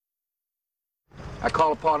I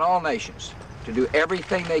call upon all nations to do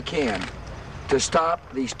everything they can to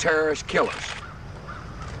stop these terrorist killers.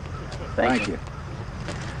 Thank you.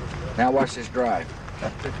 Now watch this drive.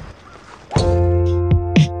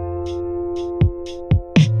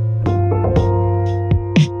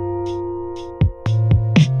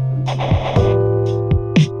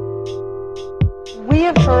 We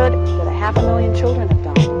have heard that 500,000 children have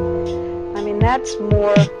died. I mean, that's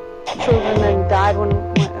more children than died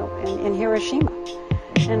in Hiroshima.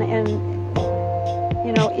 And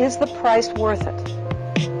you know, is the price worth it?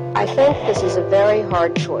 I think this is a very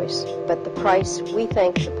hard choice, but we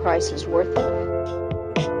think the price is worth it.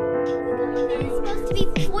 It's supposed to be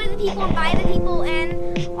for the people and by the people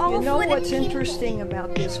and all You know for the what's people. interesting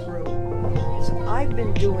about this group is I've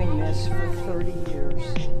been doing this for 30 years.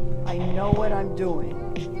 I know what I'm doing.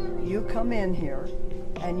 You come in here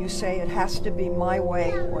and you say it has to be my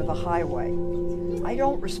way or the highway. I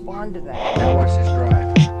don't respond to that. Now watch this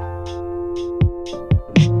drive.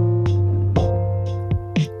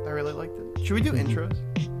 I really like that. Should we do intros?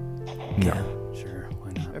 Yeah, sure.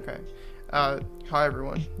 Why not? Okay. Hi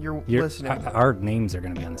everyone. You're listening. Our names are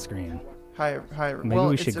going to be on the screen. Hi everyone. Maybe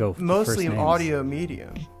we should go mostly first an names. audio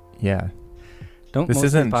medium. Yeah. Don't This most of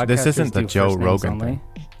isn't the this isn't podcasters the do Joe first names Rogan only? thing.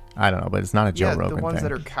 I don't know, but it's not a Joe Yeah, Rogan the ones thing.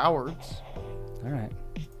 that are cowards. All right.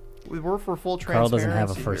 We're for full Carl transparency. doesn't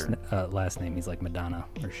have a first here. last name. He's like Madonna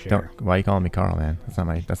or Cher. Don't, why are you calling me Carl, man? That's not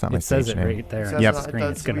my It stage says it name. right there It on Yep. the says screen. it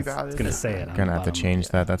It's does. gonna say it. on Gonna the have to bottom. change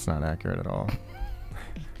that. That's not accurate at all.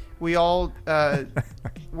 We all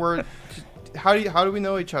we're. How do we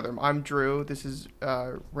know each other? I'm Drew. This is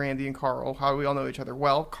Randy and Carl. How do we all know each other?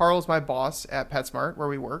 Well, Carl's my boss at PetSmart where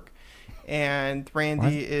we work, and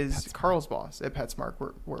Randy is Carl's boss at PetSmart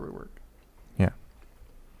where we work. Yeah.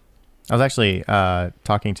 I was actually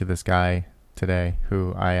talking to this guy today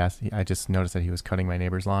who I just noticed that he was cutting my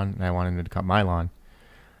neighbor's lawn, and I wanted him to cut my lawn.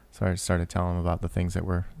 So I started telling him about the things that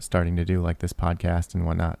we're starting to do, like this podcast and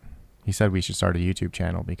whatnot. He said we should start a YouTube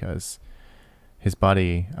channel because his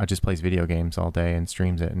buddy just plays video games all day and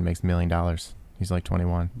streams it and makes $1 million. He's like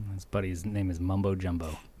 21. His buddy's name is Mumbo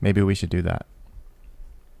Jumbo. Maybe we should do that.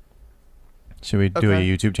 Should we do a Okay.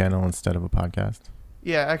 YouTube channel instead of a podcast?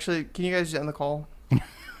 Yeah, actually, can you guys end the call?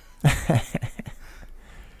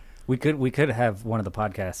 We could have one of the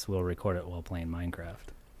podcasts. We'll record it while playing Minecraft.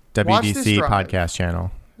 Watch this WDC drive. podcast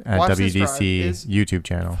channel and Watch this drive WDC is- YouTube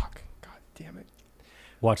channel. Fuck. God damn it.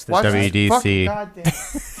 Watch this. Watch Drive. this WDC. fucking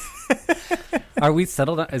goddamn. Are we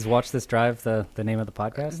settled on? Is Watch This Drive the name of the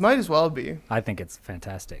podcast? Might as well be. I think it's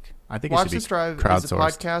fantastic. I think Watch it should This be Drive is a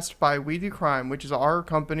crowdsourced. podcast by We Do Crime, which is our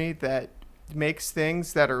company that makes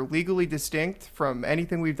things that are legally distinct from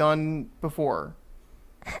anything we've done before.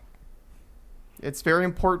 It's very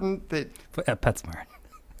important that At PetSmart.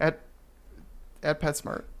 at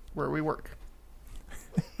PetSmart, where we work.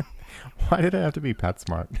 Why did it have to be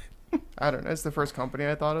PetSmart? I don't know. It's the first company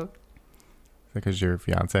I thought of. Because your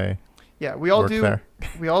fiance Yeah, we all worked do. there.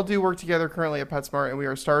 We all do work together currently at PetSmart, and we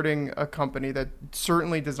are starting a company that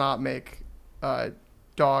certainly does not make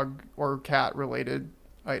dog or cat related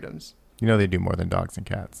items. You know they do more than dogs and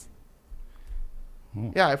cats.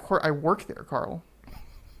 Yeah, of course. I work there, Carl.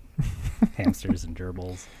 Hamsters and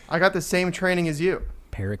gerbils. I got the same training as you.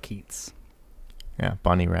 Parakeets. Yeah,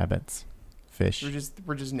 bunny rabbits, fish.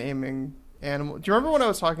 We're just naming animals. Do you remember when I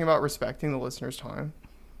was talking about respecting the listener's time?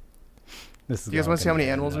 This is Do you guys want to see how many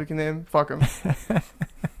animals we can name? Fuck them.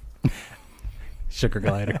 Sugar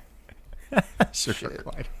glider. Sugar Shit.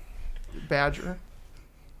 glider. Badger.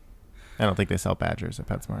 I don't think they sell badgers at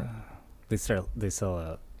PetSmart. They sell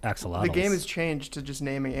axolotls. The game has changed to just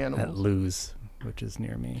naming at animals. Luz, which is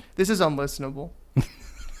near me. This is unlistenable. Do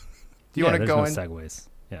you want to there's go no in? segues.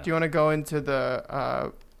 Yeah. Do you want to go into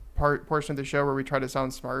the portion of the show where we try to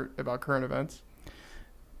sound smart about current events?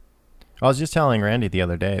 I was just telling Randy the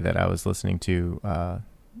other day that I was listening to,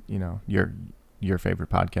 your favorite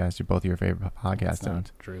podcast, both of your favorite podcasts, It's not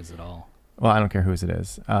and Drew's at all. well, I don't care whose it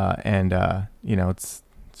is,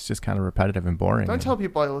 it's just kind of repetitive and boring. Don't tell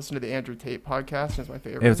people I listen to the Andrew Tate podcast. It's my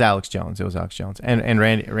favorite. It was Alex Jones. And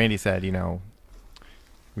Randy said,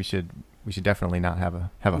 we should definitely not have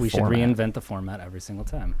a We should format. reinvent the format every single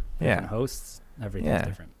time. Yeah. Different hosts, everything's Yeah.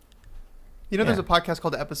 different. There's Yeah. a podcast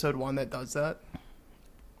called Episode 1 that does that.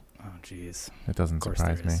 Oh, jeez. It doesn't Of course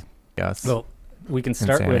surprise there me. is. Yes. Well, we can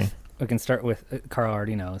start Insanity. with Carl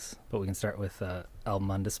already knows, but we can start with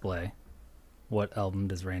album on display. What album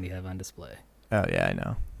does Randy have on display? Oh yeah, I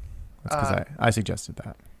know. That's because I suggested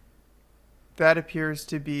that. That appears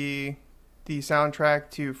to be the soundtrack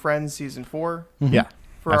to Friends Season 4. Yeah.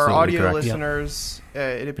 For our Absolutely audio correct. listeners,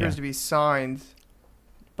 it appears Yeah. to be signed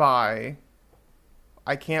by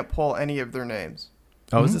I can't pull any of their names.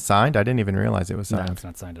 Oh, is it signed? I didn't even realize it was No, signed. it's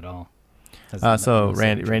not signed at all. So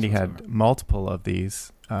Randy had multiple of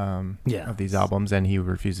these of these Yeah. albums, and he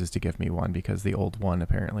refuses to give me one because the old one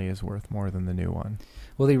apparently is worth more than the new one.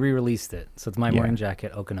 Well, they re-released it. So it's My Yeah. Morning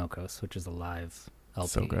Jacket, Okonokos, which is a live LP.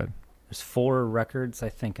 So good. There's 4 records, I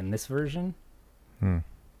think, in this version, Hmm.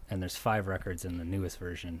 and there's 5 records in the newest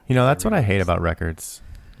version. You know, that's what I hate Re-released. about records.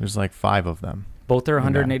 There's like 5 of them. Both are in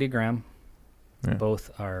that. 180 gram. Yeah. Both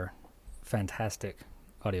are fantastic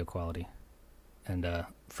audio quality, and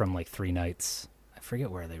from like 3 nights. I forget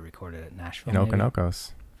where they recorded it. Nashville. In maybe?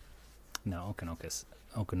 Okonokos. No, Okonokos.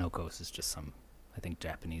 Okonokos is just some, I think,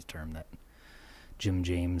 Japanese term that Jim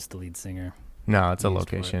James, the lead singer. No, it's a Used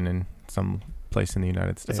for it. location in some place in the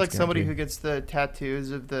United States. It's like somebody who guaranteed. gets the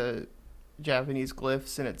tattoos of the Japanese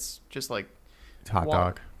glyphs, and it's just like It's hot water.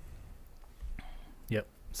 dog. Yep.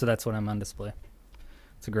 So that's what I'm on display.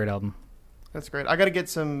 It's a great album. That's great. I got to get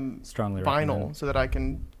some Strongly vinyl recommend. so that I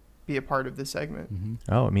can be a part of this segment.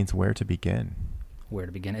 Mm-hmm. Oh, it means where to begin. Where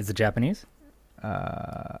to begin? Is it Japanese?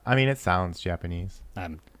 I mean, it sounds Japanese.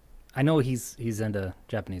 I know he's into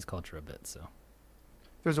Japanese culture a bit, so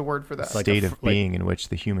There's a word for that. It's like State a of fr- like- being in which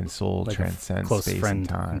the human soul like transcends close space friend and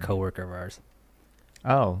time. and coworker of ours.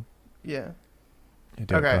 Oh, Yeah. you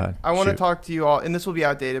do. Go Okay. ahead. I want to Shoot. talk to you all, and this will be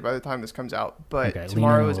outdated by the time this comes out. But Okay,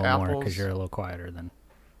 tomorrow lean in is a little more Apple's because you're a little quieter than.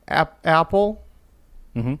 Apple.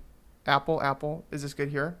 Mm-hmm. Apple. Is this good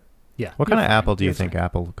here? Yeah. What kind of Apple do you Yes, think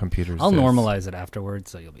Apple computers I'll is? normalize it afterwards,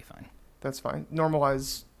 so you'll be fine. That's fine.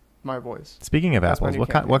 Normalize my voice. Speaking of That's my apples, new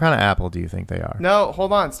what kind of Apple do you think they are? No,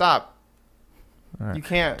 hold on. Stop. All right. You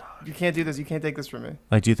can't do this. You can't take this from me.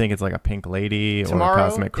 Like, do you think it's like a Pink Lady or a Tomorrow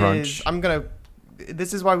Cosmic Crunch?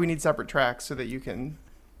 this is why we need separate tracks so that you can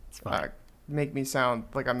It's fine. make me sound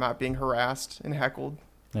like I'm not being harassed and heckled.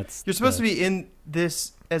 That's You're supposed to be in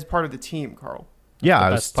this as part of the team, Carl. Yeah, the I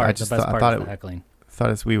best was. part. I just the best thought, I part thought is the it. heckling. Thought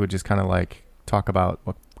as we would just kind of like talk about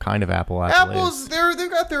what kind of Apple Apple's is. they've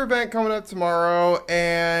got their event coming up tomorrow,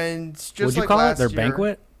 and just Would you like call it last their year,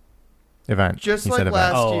 banquet? Event. Just He like said event.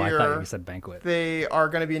 last Oh, I year, thought you said banquet. they are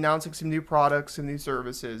going to be announcing some new products and new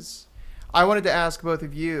services. I wanted to ask both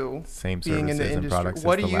of you, Same being in services the and industry, products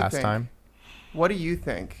what as do the you last think? time. what do you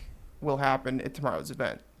think will happen at tomorrow's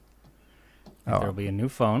event? Oh. There'll be a new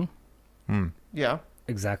phone, Yeah.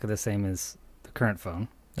 exactly the same as the current phone,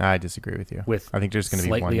 I disagree with you. with I think there's going to be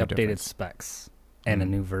slightly one updated difference. specs and a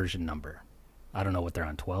new version number. I don't know what they're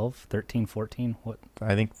on, 12, 13, 14? What?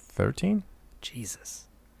 I think 13. Jesus.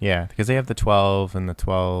 Yeah, because they have the 12 and the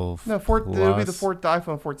 12. No, it'll be the Plus.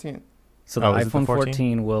 iPhone 14. So the Oh, is it the iPhone 14?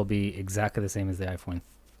 14 will be exactly the same as the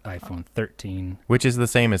iPhone 13. Which is the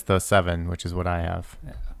same as the 7, which is what I have.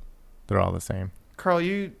 Yeah. They're all the same. Carl,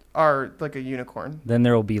 you are like a unicorn. Then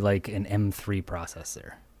there will be like an M3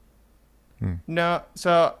 processor. No,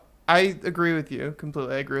 so I agree with you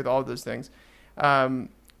completely. I agree with all of those things.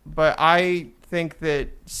 But I think that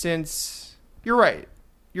since you're right,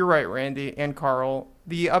 Randy and Carl,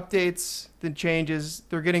 the updates, the changes,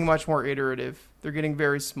 they're getting much more iterative. They're getting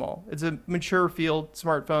very small. It's a mature field,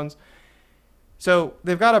 smartphones. So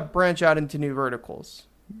they've got to branch out into new verticals.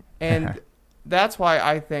 And that's why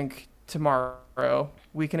I think tomorrow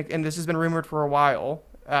we can, and this has been rumored for a while,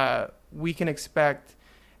 we can expect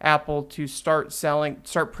Apple to start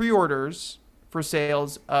pre-orders for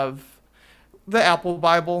sales of the Apple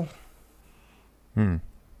Bible.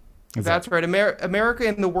 That's right. America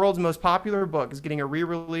and the world's most popular book is getting a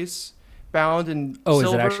re-release, bound in Oh,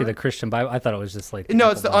 silver. is it actually the Christian Bible? I thought it was just like No,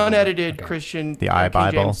 it's the Apple Bible. unedited Okay. Christian The King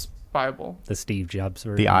iBible. James Bible. The Steve Jobs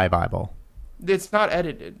version. The iBible. It's not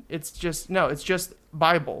edited. It's just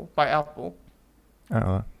Bible by Apple.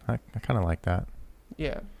 Oh, I kind of like that.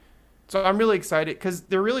 Yeah. So I'm really excited because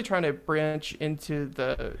they're really trying to branch into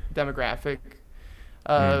the demographic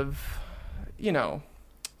of,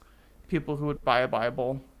 people who would buy a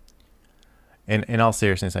Bible. In all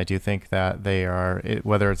seriousness, I do think that they are,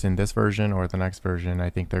 whether it's in this version or the next version, I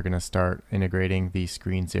think they're going to start integrating the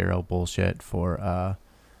Screen Zero bullshit for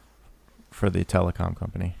the telecom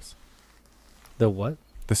companies. The what?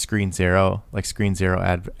 The Screen Zero, like Screen Zero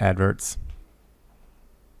adverts.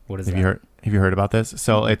 What is Have that? you heard about this?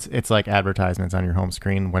 So it's like advertisements on your home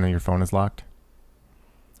screen when your phone is locked.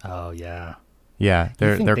 Oh yeah. Yeah,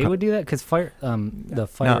 You think they would do that? Because the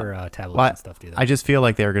Fire tablets and stuff do that. I just feel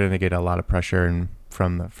like they're going to get a lot of pressure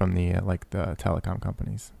from the telecom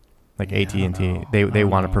companies, like Yeah, I AT&T. don't know. They I don't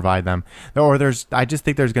want to know. provide them, or I just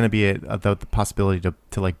think there's going to be the possibility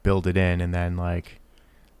to like build it in, and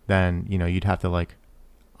then you'd have to like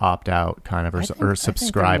opt out kind of I think or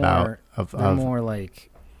subscribe they're out more- of. They're more like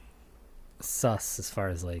sus as far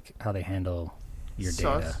as like how they handle your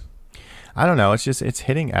data. Sus. I don't know. It's just it's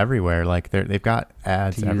hitting everywhere. Like they've got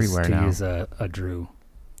ads everywhere now. To use a Drew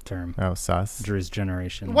term. Oh, sus. Drew's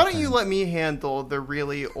generation. Why don't you let me handle the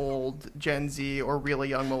really old Gen Z or really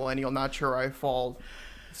young millennial? Not sure I fall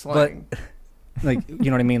slang. But like, you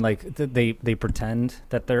know what I mean? Like they pretend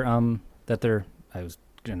that they're I was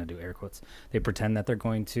gonna do air quotes. They pretend that they're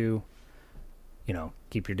going to, you know,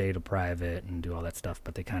 keep your data private and do all that stuff,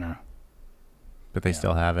 but they kind of. But they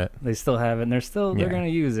still have it. They still have it, and they're gonna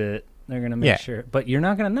use it. They're gonna make sure, but you're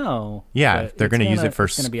not gonna know. Yeah, they're gonna use it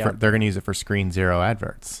they're gonna use it for screen zero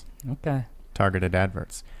adverts. Okay. Targeted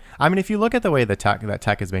adverts. I mean, if you look at the way that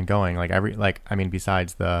tech has been going,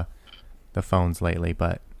 besides the phones lately,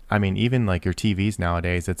 but I mean, even like your TVs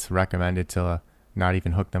nowadays, it's recommended to not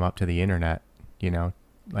even hook them up to the internet. You know,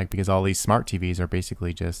 like because all these smart TVs are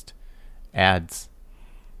basically just ads.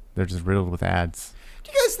 They're just riddled with ads.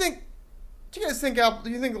 Do you guys think Apple? Do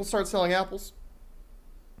you think they'll start selling apples?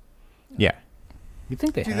 Yeah. You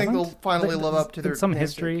think they? Do you think they'll finally live up to their some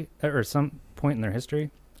history or some point in their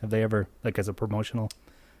history? Have they ever, like, as a promotional,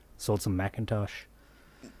 sold some Macintosh?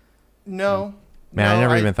 No. Man, no, I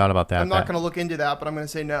never even thought about that. I'm not going to look into that, but I'm going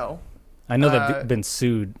to say no. I know they've been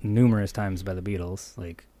sued numerous times by the Beatles,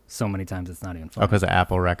 like so many times it's not even funny. Oh, because of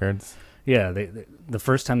Apple Records. Yeah, the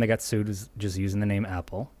first time they got sued was just using the name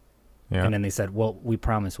Apple. Yeah. And then they said, well, we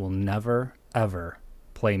promise we'll never, ever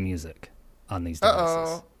play music on these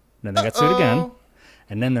devices. And then they got sued again.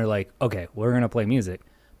 And then they're like, okay, we're going to play music,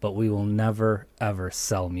 but we will never, ever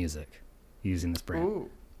sell music using this brand. Ooh.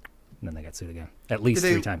 And then they got sued again. At least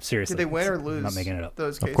 3 times. Seriously. Did they win or lose? I'm not making it up.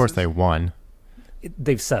 Those cases? Of course they won.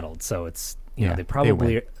 They've settled, so it's, you know, they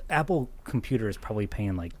probably, Apple Computer is probably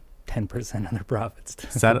paying like 10% of their profits.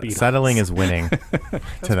 Settling is winning to them.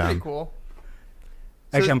 That's pretty cool.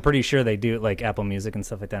 Actually, I'm pretty sure they do, like Apple Music and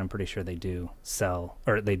stuff like that. I'm pretty sure they do sell,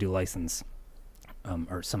 or they do license,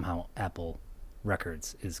 or somehow Apple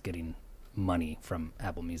Records is getting money from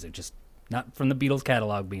Apple Music, just not from the Beatles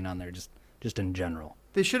catalog being on there, just in general.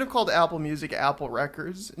 They should have called Apple Music Apple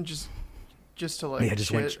Records and just to like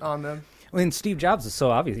shit on them. I mean, Steve Jobs is so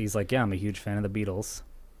obvious. He's like, yeah, I'm a huge fan of the Beatles.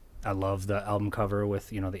 I love the album cover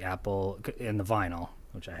with, you know, the apple and the vinyl,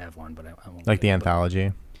 which I have one, but I won't. Like the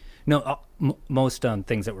anthology. No, most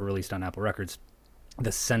things that were released on Apple Records,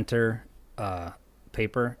 the center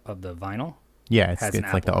paper of the vinyl. Yeah, it's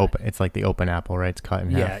like the open. It's like the open apple, right? It's cut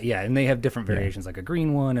in half. Yeah, and they have different variations, like a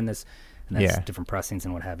green one, and that's different pressings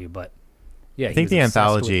and what have you. But yeah, I think the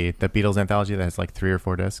anthology, the Beatles anthology, that has like 3 or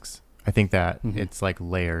 4 discs. I think that it's like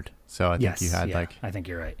layered. So I think you had like. I think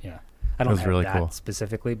you're right. Yeah, I don't have really that cool.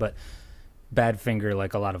 specifically, but Badfinger,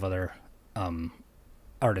 like a lot of other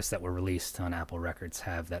artists that were released on Apple Records,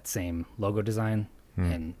 have that same logo design,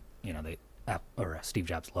 and you know Steve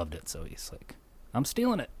Jobs loved it, so he's like, I'm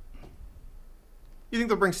stealing it. You think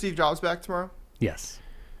they'll bring Steve Jobs back tomorrow? Yes.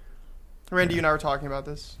 Randy, you and I were talking about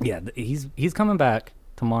this. Yeah, he's coming back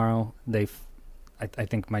tomorrow. I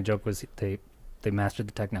think my joke was they mastered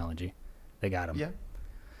the technology. They got him. Yeah.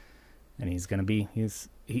 And he's gonna be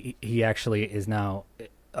he actually is now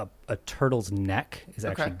a turtle's neck is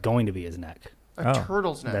actually going to be his neck. A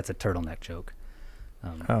turtle's neck. That's a turtleneck joke.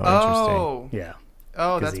 Interesting. Yeah.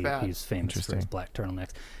 Oh, that's bad. He's famous for his black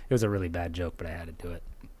turtlenecks. It was a really bad joke, but I had to do it.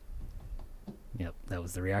 Yep, that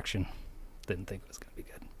was the reaction. Didn't think it was going to be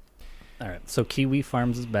good. All right, so Kiwi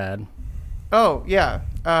Farms is bad. Oh, yeah.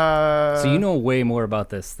 So you know way more about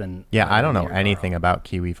this than... Yeah, I don't know anything about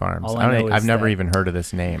Kiwi Farms. I've never even heard of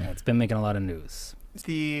this name. It's been making a lot of news.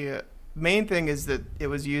 The main thing is that it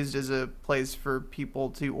was used as a place for people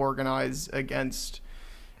to organize against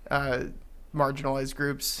marginalized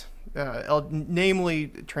groups, namely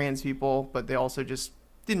trans people, but they also just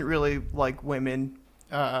didn't really like women.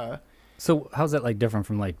 So how's that like different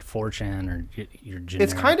from like 4chan or your generic?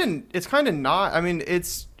 It's kind of not. I mean,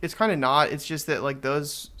 it's kind of not. It's just that like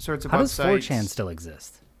those sorts of websites. How does 4chan still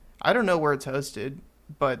exist? I don't know where it's hosted,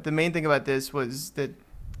 but the main thing about this was that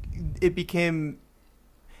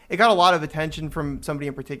it got a lot of attention from somebody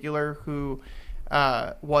in particular who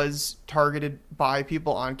was targeted by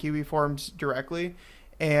people on Kiwi Farms directly,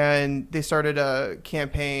 and they started a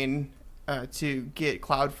campaign to get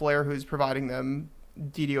Cloudflare, who's providing them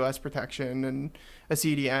DDoS protection and a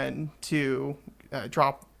CDN, to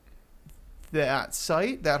drop that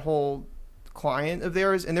site, that whole client of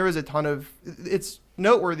theirs. And there was it's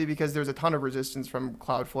noteworthy because there's a ton of resistance from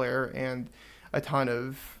Cloudflare and a ton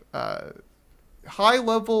of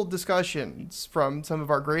high-level discussions from some of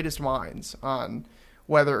our greatest minds on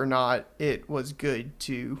whether or not it was good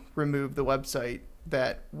to remove the website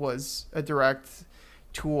that was a direct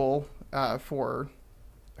tool for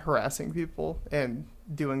harassing people and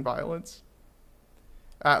doing violence.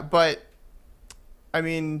 But I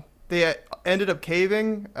mean, they ended up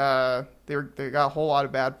caving. They got a whole lot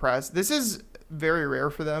of bad press. This is very rare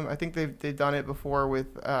for them. I think they've done it before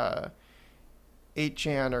with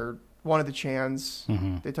 8chan or one of the Chans.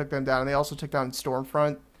 Mm-hmm. They took them down. And they also took down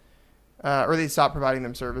Stormfront, or they stopped providing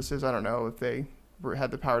them services. I don't know if they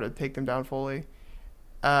had the power to take them down fully.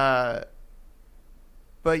 But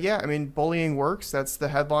yeah, I mean, bullying works. That's the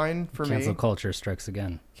headline for me. Cancel culture strikes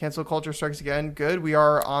again. Cancel culture strikes again. Good. We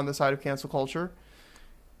are on the side of cancel culture.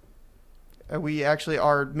 We actually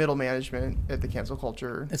are middle management at the cancel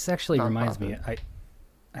culture. This actually reminds me.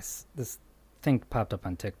 nonprofit. This thing popped up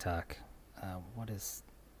on TikTok. What is?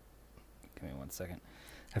 Give me 1 second.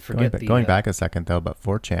 I forget going back a second though, but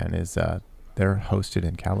 4chan is they're hosted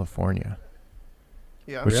in California.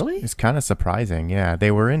 Yeah. Which Really? is kind of surprising. Yeah,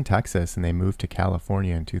 they were in Texas and they moved to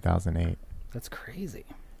California in 2008. That's crazy.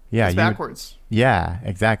 Yeah, It's backwards. Yeah,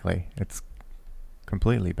 exactly. It's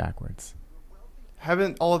completely backwards.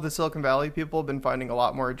 Haven't all of the Silicon Valley people been finding a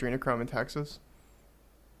lot more adrenochrome in Texas?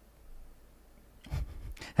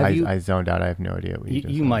 I zoned out. I have no idea what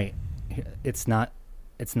you might. It's not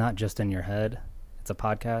just in your head. It's a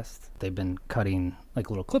podcast. They've been cutting like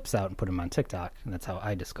little clips out and put them on TikTok, and that's how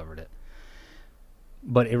I discovered it.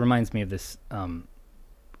 But it reminds me of this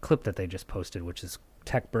clip that they just posted, which is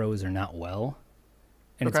 "Tech Bros Are Not Well,"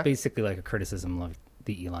 and it's basically like a criticism of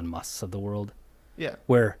the Elon Musks of the world. Yeah.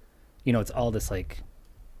 Where, it's all this like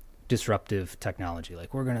disruptive technology,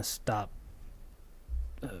 like we're gonna stop.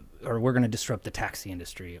 Or we're going to disrupt the taxi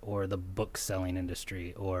industry or the book selling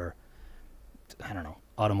industry or, I don't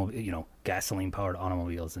know, gasoline powered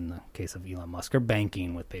automobiles in the case of Elon Musk, or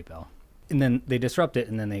banking with PayPal. And then they disrupt it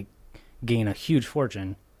and then they gain a huge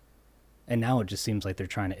fortune. And now it just seems like they're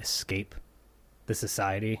trying to escape the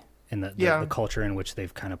society and the culture in which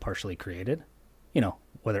they've kind of partially created,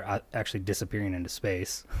 whether actually disappearing into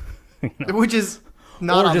space, which is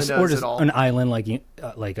not on the nose at all. An island like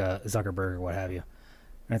Zuckerberg or what have you.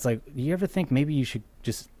 And it's like, do you ever think maybe you should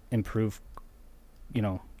just improve,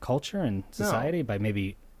 culture and society by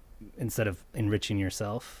maybe instead of enriching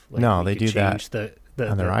yourself? Like no, they do that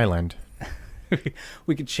on their island.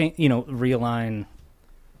 We could change, realign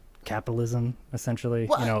capitalism essentially.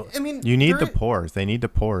 Well, I mean, you need the poors. They need the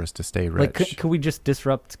poors to stay rich. Like, could we just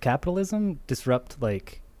disrupt capitalism? Disrupt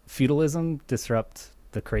like feudalism? Disrupt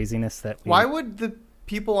the craziness that? Why would the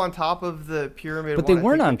people on top of the pyramid? But they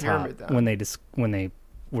weren't on top when they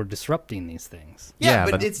were disrupting these things. Yeah,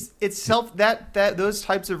 but it's self that those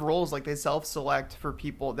types of roles, like they self-select for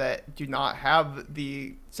people that do not have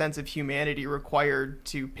the sense of humanity required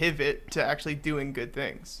to pivot to actually doing good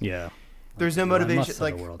things. Yeah, there's no motivation.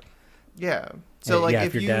 Like, yeah. So like,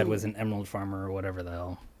 if your dad was an emerald farmer or whatever the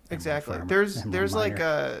hell. Exactly. There's like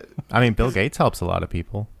a. I mean, Bill Gates helps a lot of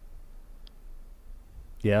people.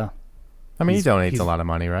 Yeah. I mean, he donates a lot of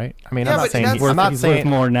money, right? I mean, yeah, I'm not saying he's worth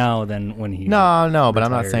more now than when he No, but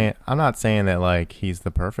retired. I'm not saying that like he's the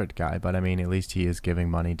perfect guy, but I mean, at least he is giving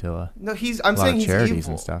money to I'm saying he's charities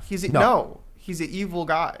evil. and stuff. He's an evil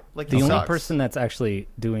guy. Like, the only person that's actually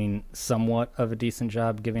doing somewhat of a decent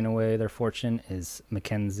job giving away their fortune is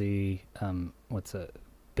Mackenzie.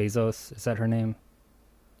 Bezos? Is that her name?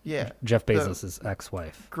 Yeah. Jeff Bezos'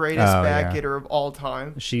 ex-wife. Greatest bag-getter of all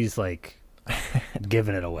time. She's like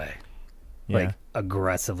giving it away. Like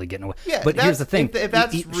aggressively getting away. Yeah, but here's the thing: if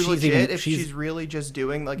that's legit, if she's really just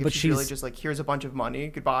doing if she's really just like, here's a bunch of money,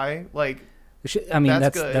 goodbye. Like,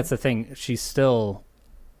 that's the thing. She's still.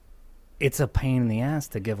 It's a pain in the ass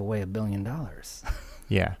to give away $1 billion.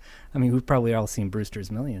 Yeah, I mean, we've probably all seen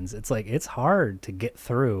Brewster's Millions. It's like it's hard to get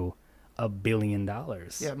through $1 billion.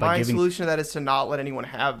 Yeah, my solution to that is to not let anyone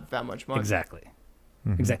have that much money. Exactly.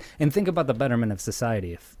 Exactly. And think about the betterment of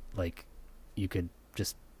society if, like, you could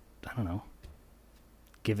just, I don't know,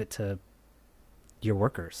 give it to your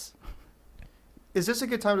workers. Is this a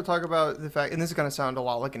good time to talk about the fact, and this is going to sound a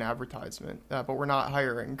lot like an advertisement, but we're not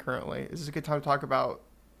hiring currently. Is this a good time to talk about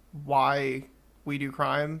why we do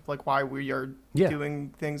crime, like why we are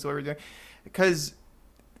doing things the way we're doing? Because,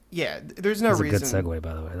 there's no reason. That's a good segue,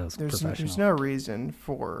 by the way. That was professional. There's no reason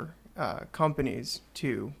for companies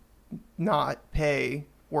to not pay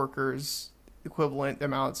workers equivalent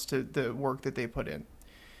amounts to the work that they put in.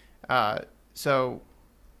 So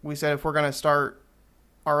we said if we're going to start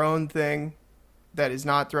our own thing that is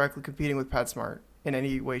not directly competing with PetSmart in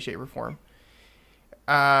any way, shape, or form,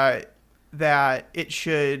 that it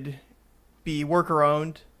should be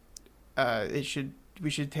worker-owned. We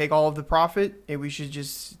should take all of the profit and we should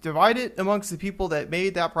just divide it amongst the people that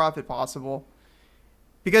made that profit possible.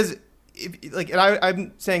 Because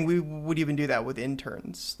I'm saying we would even do that with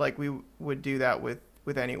interns. Like, we would do that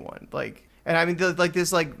with anyone. Like, And I mean,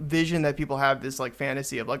 this like vision that people have, this like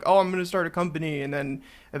fantasy of like, oh, I'm going to start a company and then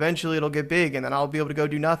eventually it'll get big and then I'll be able to go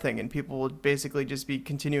do nothing. And people will basically just be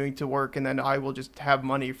continuing to work. And then I will just have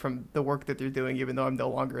money from the work that they're doing, even though I'm no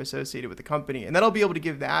longer associated with the company. And then I'll be able to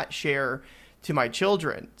give that share to my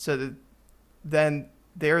children. So that then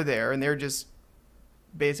they're there and they're just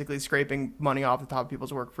basically scraping money off the top of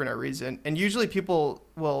people's work for no reason. And usually people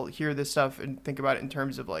will hear this stuff and think about it in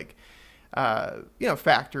terms of like,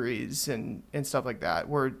 factories and stuff like that,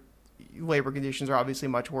 where labor conditions are obviously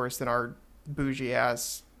much worse than our bougie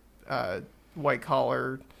ass, white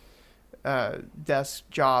collar, desk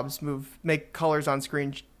jobs. Make colors on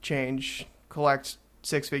screen change, collect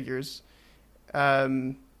 6 figures.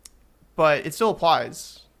 But it still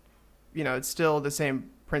applies. It's still the same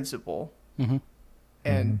principle. Mm-hmm.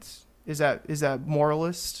 And is that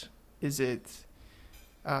moralist? Is it?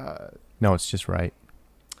 No, it's just right.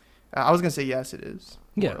 I was gonna say yes, it is.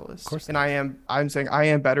 Yeah, moralist. of course. And I'm saying I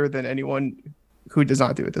am better than anyone who does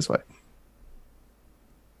not do it this way.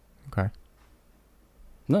 Okay.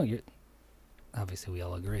 No, obviously we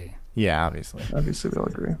all agree. Yeah, obviously. Obviously we all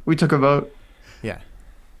agree. We took a vote. Yeah.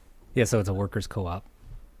 Yeah, so it's a workers' co-op.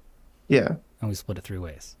 Yeah. And we split it 3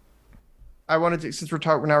 ways. I wanted to, since we're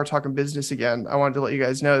talking business again, I wanted to let you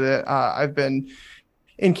guys know that I've been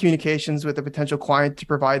in communications with a potential client to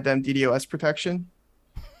provide them DDoS protection.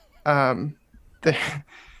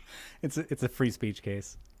 It's a free speech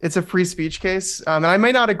case. It's a free speech case. And I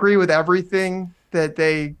may not agree with everything that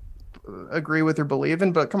they agree with or believe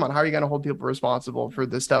in, but come on, how are you going to hold people responsible for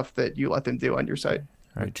the stuff that you let them do on your site?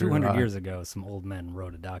 All right, 200 years ago, some old men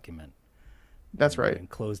wrote a document. That's right.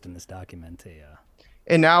 Enclosed in this document,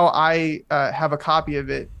 and now I have a copy of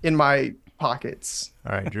it in my pockets.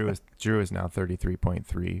 All right, Drew is now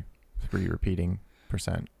 33.3 repeating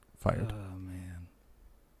percent fired. Oh man,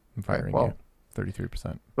 I'm firing you.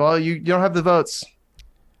 33%. Well, you don't have the votes.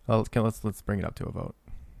 Well, let's bring it up to a vote.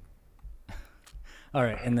 All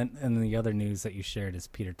right, and then the other news that you shared is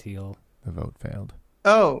Peter Thiel. The vote failed.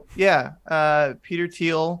 Oh yeah, Peter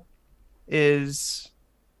Thiel is.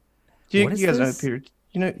 You guys know Peter? Do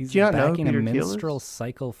you not know who Peter a Thiel menstrual is?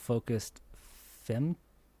 cycle focused fem.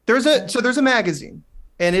 There's a magazine,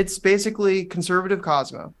 and it's basically conservative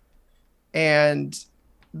Cosmo, and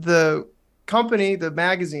the company, the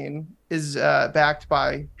magazine, is backed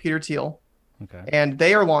by Peter Thiel. Okay. And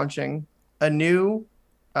they are launching a new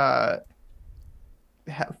femtech,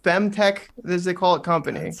 as they call it,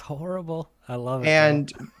 company. It's horrible. I love it.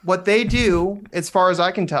 And what they do, as far as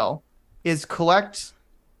I can tell, is collect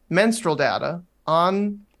menstrual data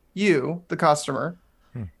on you, the customer,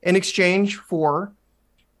 in exchange for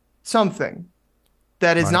something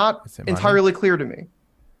that is not entirely clear to me.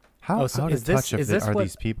 How out of touch are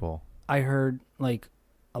these people? I heard like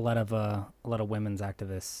a lot of women's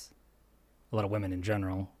activists, a lot of women in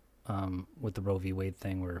general, with the Roe v. Wade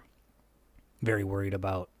thing, were very worried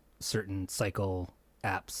about certain cycle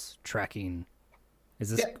apps tracking. Is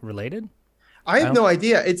this related? I have no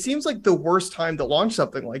idea. It seems like the worst time to launch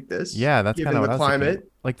something like this. Yeah, that's kind of what the climate.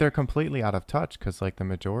 Like they're completely out of touch because like the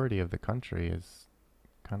majority of the country is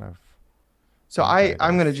kind of. So I'm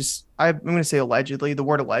gonna say allegedly. The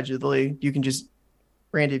word allegedly. You can just,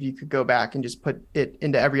 Randy, if you could go back and just put it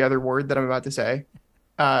into every other word that I'm about to say.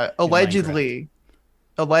 Allegedly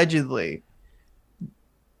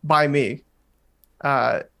by me.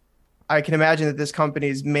 I can imagine that this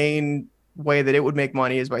company's main way that it would make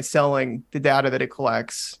money is by selling the data that it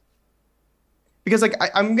collects. Because like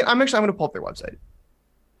I'm gonna pull up their website.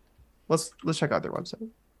 Let's check out their website.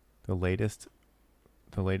 The latest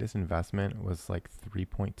investment was like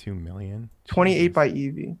 3.2 million. 28 by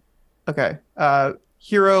EV. Okay.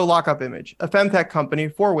 Hero lockup image. A femtech company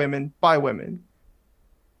for women by women.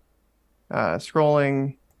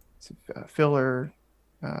 Scrolling, filler,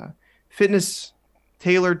 fitness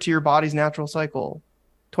tailored to your body's natural cycle.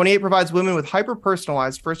 28 provides women with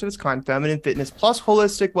hyper-personalized, first-of-its-kind feminine fitness plus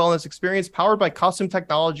holistic wellness experience powered by custom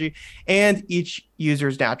technology and each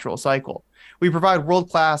user's natural cycle. We provide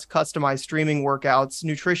world-class, customized streaming workouts,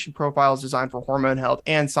 nutrition profiles designed for hormone health,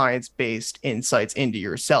 and science-based insights into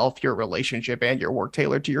yourself, your relationship, and your work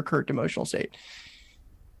tailored to your current emotional state.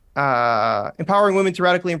 Empowering women to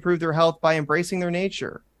radically improve their health by embracing their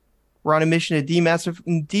nature. We're on a mission to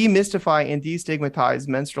demystify and destigmatize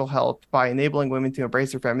menstrual health by enabling women to embrace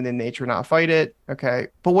their feminine nature, not fight it. Okay.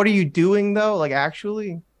 But what are you doing, though? Like,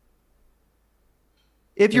 actually?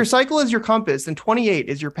 If your cycle is your compass, then 28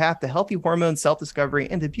 is your path to healthy hormones, self-discovery,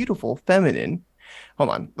 and a beautiful feminine. Hold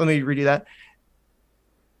on. Let me redo that.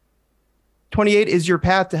 28 is your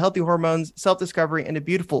path to healthy hormones, self-discovery, and a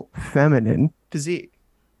beautiful feminine physique.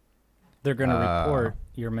 They're going to report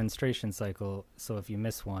your menstruation cycle. So if you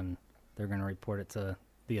miss one, they're going to report it to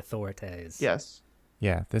the authorities. Yes.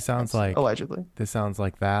 Yeah, this sounds like allegedly. This sounds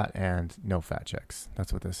like that and no fat chicks.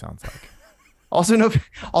 That's what this sounds like. Also no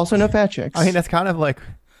fat chicks. I mean, that's kind of like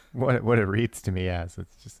what it reads to me as.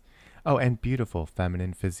 It's just and beautiful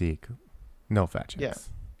feminine physique. No fat chicks.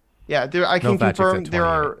 Yeah. I can confirm there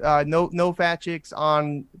are no fat chicks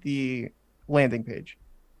on the landing page.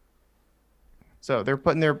 So they're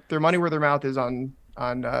putting their money where their mouth is on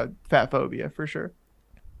fat phobia for sure.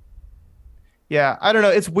 Yeah, I don't know.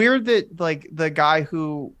 It's weird that like the guy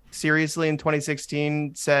who seriously in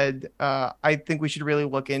 2016 said, I think we should really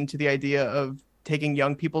look into the idea of taking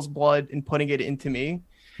young people's blood and putting it into me,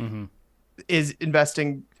 is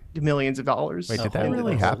investing millions of dollars. Wait, did that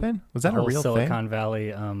really happen? Was that a real Silicon thing?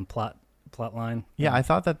 Valley plot line? Yeah, I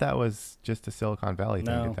thought that was just a Silicon Valley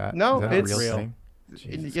thing. Did that? No, is that it's a real thing?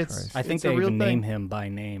 I think they even name him by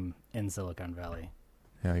name in Silicon Valley.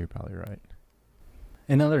 Yeah, you're probably right.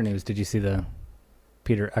 In other news, did you see the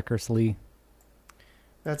Peter Eckersley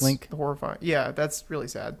link? Horrifying. Yeah, that's really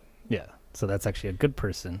sad. Yeah, so that's actually a good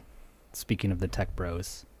person. Speaking of the tech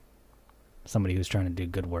bros, somebody who's trying to do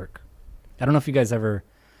good work. I don't know if you guys ever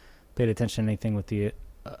paid attention to anything with the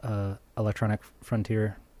Electronic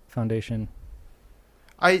Frontier Foundation.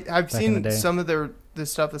 I've seen some of the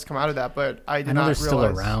stuff that's come out of that, but I did not realize. They're still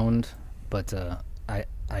around, but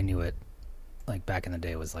I knew it like back in the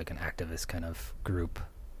day. It was like an activist kind of group.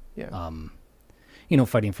 Yeah.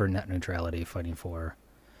 Fighting for net neutrality, fighting for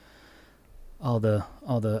all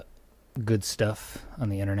the good stuff on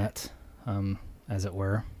the internet, as it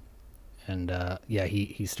were. And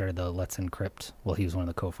he started the Let's Encrypt. Well, he was one of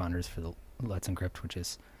the co-founders for the Let's Encrypt, which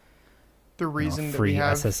is the reason free that we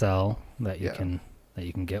have SSL that you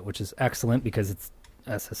can get, which is excellent because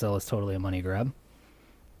SSL is totally a money grab.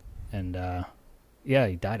 And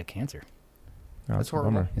he died of cancer. Oh, that's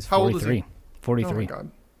horrible. He's 43. How old is he? 43. Oh my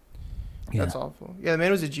god. That's awful. Yeah, the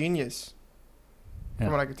man was a genius.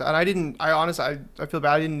 From what I could tell. And I honestly feel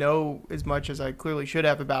bad. I didn't know as much as I clearly should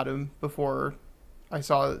have about him before I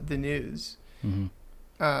saw the news.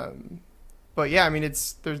 But yeah, I mean,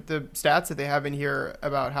 there's the stats that they have in here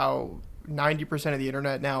about how 90% of the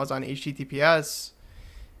internet now is on HTTPS.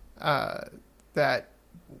 And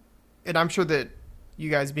I'm sure that you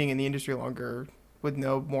guys being in the industry longer would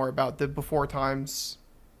know more about the before times,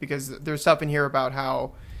 because there's stuff in here about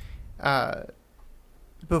how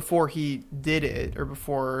before he did it, or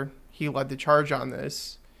before he led the charge on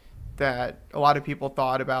this, that a lot of people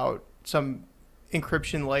thought about some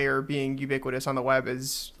encryption layer being ubiquitous on the web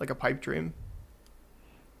as like a pipe dream.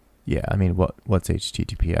 Yeah, I mean, what's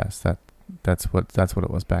HTTPS? That's what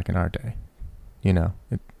it was back in our day.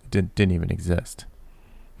 It didn't even exist.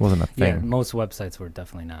 It wasn't a thing. Yeah, most websites were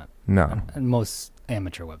definitely not. No. And most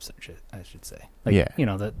amateur websites, I should say.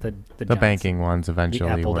 The banking ones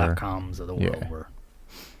eventually the were. Apple.coms of the world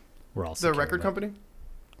were all secure, the record company?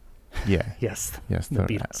 Yeah. Yes. Yes. The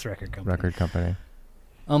Beatles record company.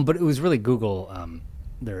 But it was really Google,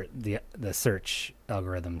 the search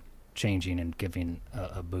algorithm changing and giving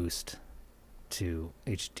a boost to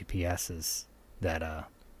HTTPSs that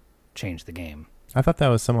changed the game. I thought that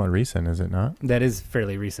was somewhat recent, is it not? That is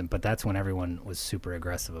fairly recent, but that's when everyone was super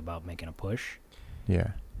aggressive about making a push.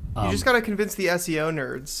 Yeah. You just got to convince the SEO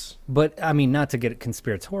nerds. But I mean, not to get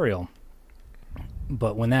conspiratorial,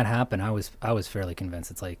 but when that happened, I was fairly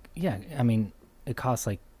convinced. It's like, yeah, I mean, it costs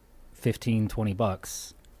like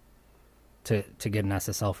 $15-$20 to get an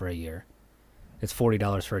SSL for a year. It's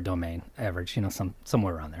 $40 for a domain average,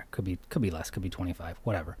 somewhere around there. Could be less, could be 25,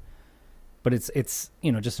 whatever. But it's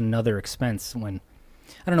just another expense when,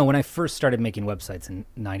 I don't know, when I first started making websites in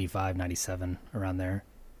 95, 97, around there,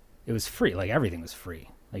 it was free. Like everything was free.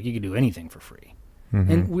 Like you could do anything for free.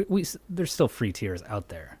 Mm-hmm. And we there's still free tiers out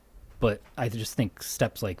there. But I just think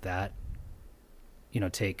steps like that,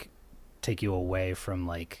 take you away from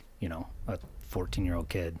like, a 14-year-old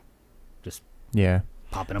kid just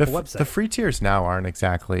popping up a website. The free tiers now aren't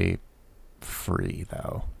exactly free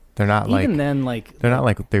though. They're not even then, like they're not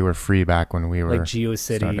like they were free back when we were like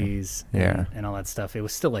GeoCities and all that stuff. It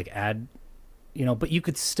was still like but you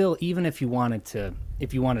could still, even if you wanted to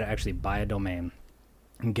actually buy a domain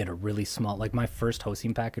and get a really small, like my first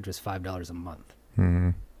hosting package was $5 a month. Mm-hmm.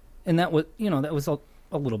 And that was, that was a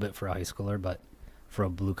little bit for a high schooler, but for a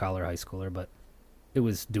blue collar high schooler, but it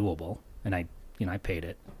was doable. And I paid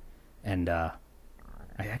it. And,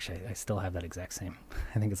 I still have that exact same.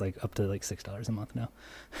 I think it's like up to like $6 a month now.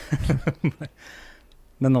 But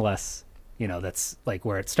nonetheless, that's like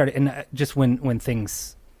where it started. And just when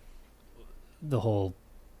things, the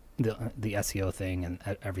SEO thing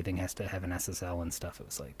and everything has to have an SSL and stuff, it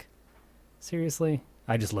was like, seriously?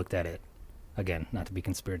 I just looked at it, again, not to be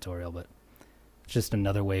conspiratorial, but it's just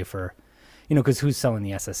another way for, because who's selling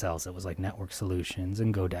the SSLs? It was like Network Solutions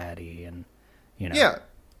and GoDaddy and, Yeah.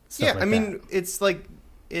 Yeah, like I mean, that. it's like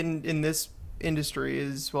in this industry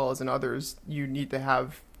as well as in others, you need to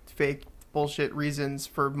have fake bullshit reasons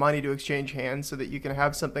for money to exchange hands so that you can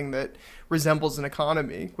have something that resembles an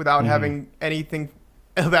economy without having anything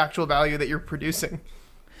of actual value that you're producing.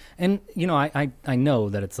 And, I know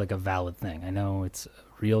that it's like a valid thing. I know it's a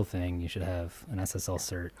real thing. You should have an SSL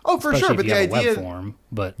cert. Oh, for sure. But the idea, web form,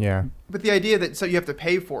 but the idea that so you have to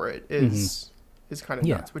pay for it is kind of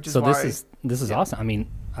nuts, which is why this is awesome. I mean,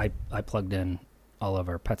 I plugged in all of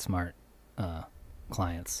our PetSmart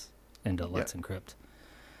clients into Let's Encrypt.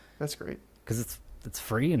 That's great. Because it's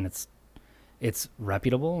free and it's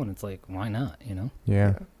reputable, and it's like, why not,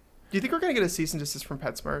 Yeah. Do you think we're going to get a cease and desist from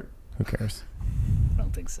PetSmart? Who cares? I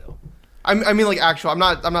don't think so. I mean, like actual. I'm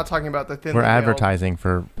not talking about the thin. We're advertising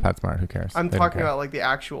for PetSmart. Who cares? I'm talking about like the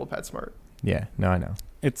actual PetSmart. Yeah. No, I know.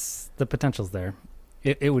 It's the potential's there.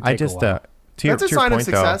 It would take a while. That's a sign of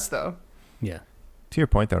success, though. Yeah. To your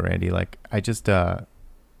point, though, Randy, like I just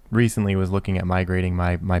recently was looking at migrating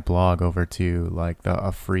my blog over to like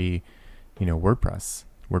a free, WordPress,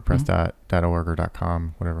 WordPress.org or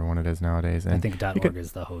 .com, whatever one it is nowadays. And I think .org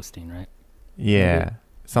is the hosting, right? Yeah, maybe?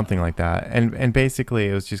 something like that. And basically,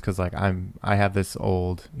 it was just because like I have this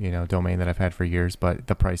old domain that I've had for years, but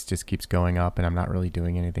the price just keeps going up, and I'm not really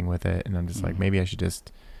doing anything with it. And I'm just like, maybe I should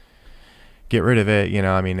just get rid of it.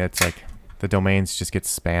 I mean, it's like the domains just get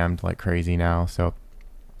spammed like crazy now. So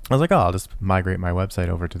I was like, I'll just migrate my website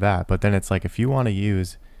over to that. But then it's like, if you want to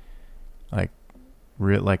use like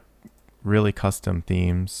really custom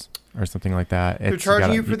themes or something like that, they're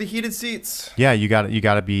charging you for the heated seats. Yeah, you got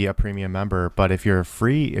to be a premium member. But if you're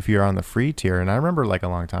on the free tier, and I remember like a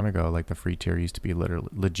long time ago, like the free tier used to be literally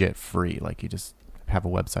legit free, like you just have a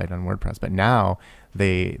website on WordPress. But now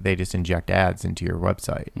they just inject ads into your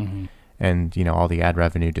website, and all the ad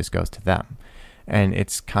revenue just goes to them, and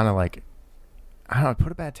it's kind of like, I don't know,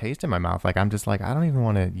 put a bad taste in my mouth. Like, I'm just like, I don't even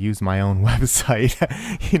want to use my own website,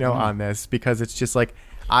 on this, because it's just like,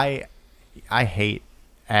 I hate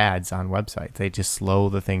ads on websites. They just slow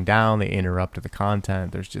the thing down. They interrupt the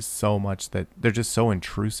content. There's just so much that they're just so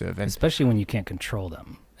intrusive, and especially when you can't control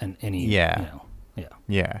them and any. Yeah.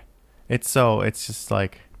 It's just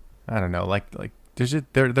like, I don't know, like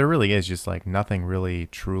there really is just like nothing really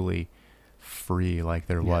truly free like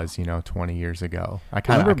there was 20 years ago. I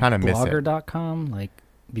kind of miss it. Blogger.com, like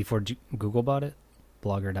before Google bought it.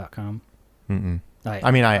 Blogger.com.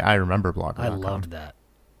 I remember Blogger.com. I loved that.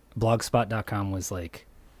 Blogspot.com was like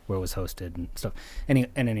where it was hosted and stuff. In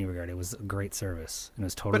any regard, it was a great service, and it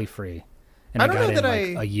was totally free. And I got it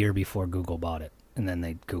like a year before Google bought it, and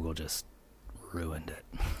then Google just ruined it.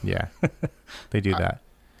 Yeah, they do that.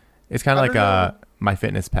 It's kind of like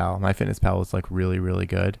MyFitnessPal. MyFitnessPal was like really, really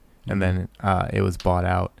good, and then it was bought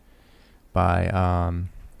out by I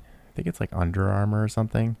think it's like Under Armour or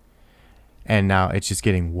something. And now it's just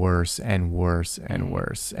getting worse and worse and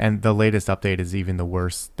worse. And the latest update is even the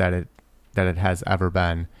worst that it has ever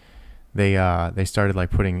been. They started like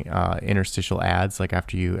putting interstitial ads like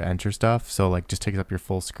after you enter stuff. So like just takes up your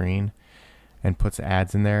full screen and puts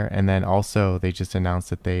ads in there. And then also they just announced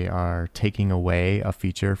that they are taking away a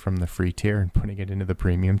feature from the free tier and putting it into the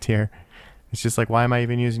premium tier. It's just like, why am I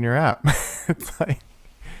even using your app? It's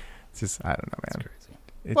just, I don't know, man. That's crazy.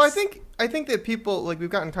 Well, I think that people, like,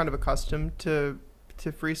 we've gotten kind of accustomed to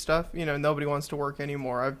free stuff. Nobody wants to work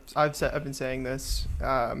anymore. I've been saying this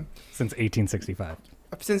since 1865.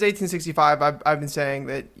 Since 1865, I've been saying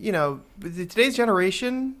that today's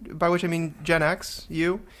generation, by which I mean Gen X,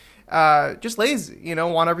 just lazy.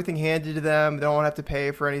 Want everything handed to them. They don't want to have to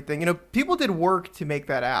pay for anything. People did work to make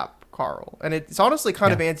that app, Carl, and it's honestly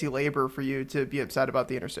kind of anti-labor for you to be upset about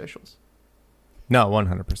the interstitials. No,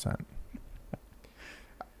 100%.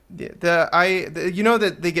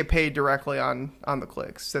 That they get paid directly on the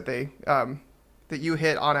clicks that they that you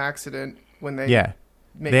hit on accident when they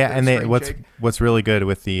make what's really good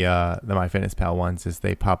with the MyFitnessPal ones is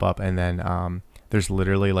they pop up and then there's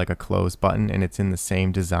literally like a close button and it's in the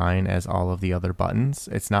same design as all of the other buttons.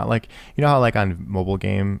 It's not like, how like on mobile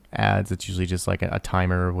game ads it's usually just like a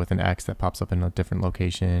timer with an X that pops up in a different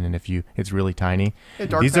location, and it's really tiny.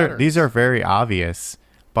 These are very obvious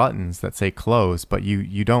buttons that say close, but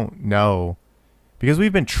you don't know, because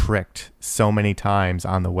we've been tricked so many times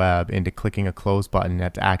on the web into clicking a close button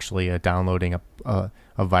that's actually downloading a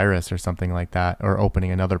virus or something like that, or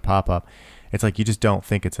opening another pop-up. It's like you just don't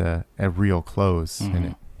think it's a real close.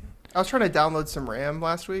 I was trying to download some RAM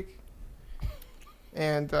last week,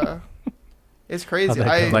 and It's crazy.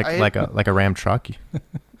 Like a Ram truck.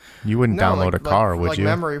 You wouldn't download a car, would you?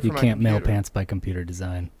 Memory from you can't mail pants by computer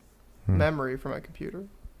design. Memory from my computer.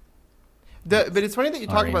 But it's funny that you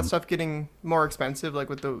talk about stuff getting more expensive, like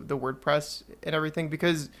with the WordPress and everything,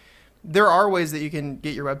 because there are ways that you can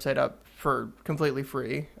get your website up for completely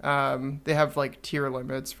free. They have like tier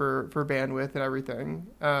limits for bandwidth and everything.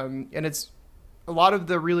 And it's a lot of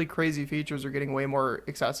the really crazy features are getting way more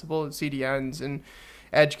accessible. CDNs and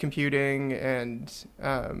edge computing and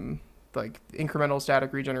like incremental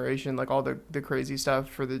static regeneration, like all the crazy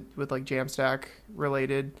stuff with like Jamstack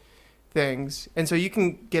related things. And so you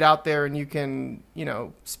can get out there and you can,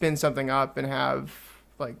 spin something up and have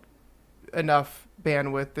like enough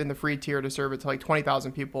bandwidth in the free tier to serve it to like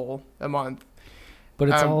 20,000 people a month. But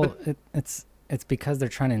it's it's because they're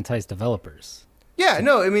trying to entice developers. Yeah,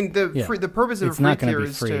 no, I mean the purpose of a free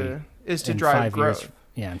tier is to drive growth.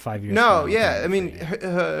 In 5 years. No, yeah, I mean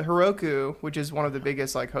Heroku, which is one of the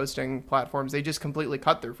biggest like hosting platforms, they just completely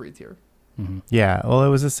cut their free tier. Mm-hmm. Yeah, well, it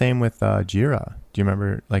was the same with Jira. Do you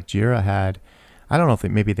remember? Like Jira had, I don't know if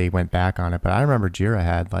maybe they went back on it, but I remember Jira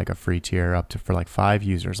had like a free tier up to for like 5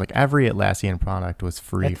 users. Like every Atlassian product was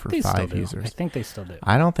free for 5 users. I think they still do.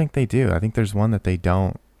 I don't think they do. I think there's one that they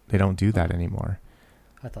don't do that anymore.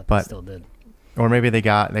 I thought they still did. Or maybe they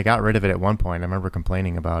got rid of it at one point. I remember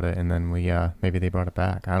complaining about it, and then maybe they brought it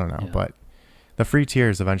back. I don't know, but the free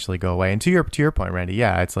tiers eventually go away. And to your point, Randy,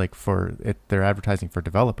 yeah, it's like they're advertising for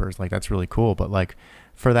developers. Like that's really cool, but like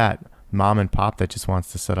for that mom and pop that just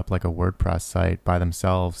wants to set up like a WordPress site by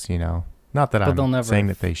themselves, not that I'm saying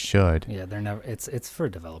that they should. Yeah, they're never. It's for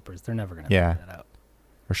developers. They're never gonna figure that out.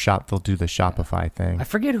 Or they'll do the Shopify thing. I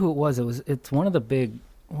forget who it was. It's one of the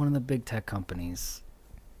big tech companies.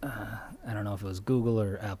 I don't know if it was Google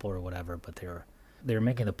or Apple or whatever, but they were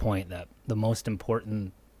making the point that the most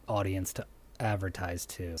important audience to advertise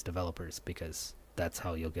to is developers, because that's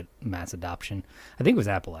how you'll get mass adoption. I think it was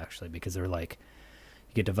Apple actually, because they're like,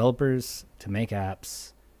 you get developers to make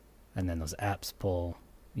apps, and then those apps pull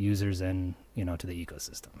users in, to the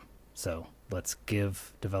ecosystem. So let's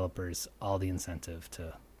give developers all the incentive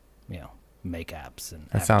to, make apps. And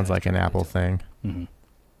that sounds like an Apple thing. Mm-hmm.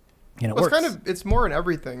 And it works. It's more an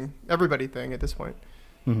everybody thing at this point.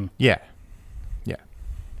 Mm-hmm. Yeah.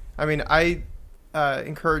 I mean, I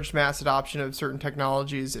encouraged mass adoption of certain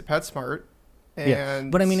technologies at PetSmart.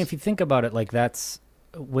 But I mean, if you think about it, like that's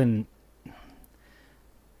when,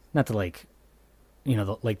 not to like,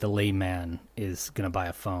 like the layman is going to buy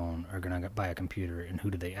a phone or going to buy a computer, and who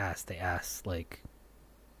do they ask? They ask like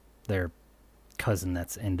their cousin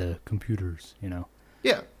that's into computers,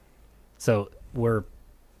 Yeah. So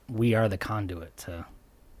we are the conduit to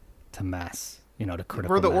mass, to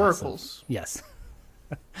critical We're the mass oracles. Yes.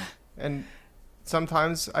 And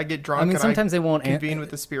sometimes I get drunk. I mean, sometimes they won't convene with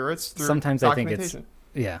the spirits through sometimes I think it's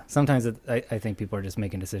sometimes I think people are just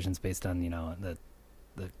making decisions based on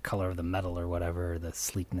the color of the metal or whatever, or the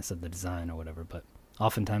sleekness of the design or whatever. But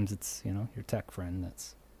oftentimes it's your tech friend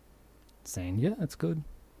that's saying, yeah, it's good.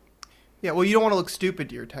 Yeah, well, you don't want to look stupid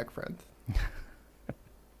to your tech friend.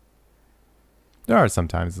 There are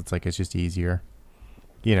sometimes it's just easier.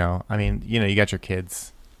 I mean, you got your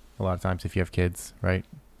kids. A lot of times if you have kids, right?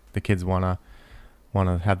 The kids want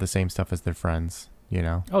to have the same stuff as their friends,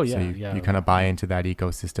 Oh, yeah. So you kind of buy into that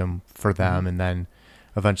ecosystem for them, mm-hmm. and then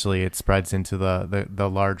eventually it spreads into the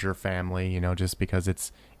larger family, just because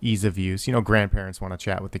it's ease of use. Grandparents want to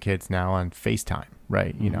chat with the kids now on FaceTime,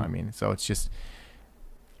 right? Mm-hmm. You know what I mean? So it's just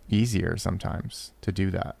easier sometimes to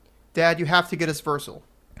do that. Dad, you have to get us Versal.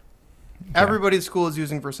 Yeah. Everybody at school is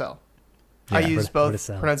using Vercel. Yeah, I use both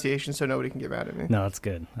pronunciations so nobody can get mad at me. No, that's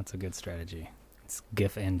good. That's a good strategy. It's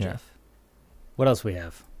GIF and GIF. What else we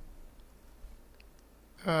have?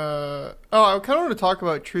 I kind of want to talk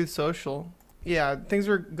about Truth Social. Yeah, things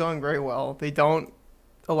are going very well. They don't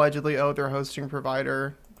allegedly owe their hosting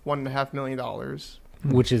provider $1.5 million.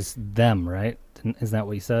 Which is them, right? Is that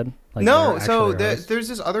what you said? Like no, so there's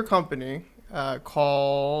this other company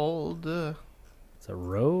called... Is it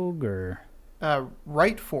Rogue or...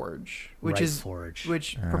 RightForge,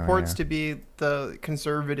 which purports to be the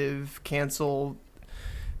conservative cancel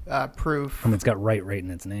proof. I mean, it's got right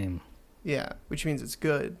in its name. Yeah, which means it's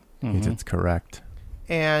good. Mm-hmm. Means it's correct.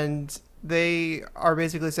 And they are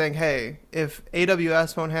basically saying, hey, if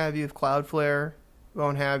AWS won't have you, if Cloudflare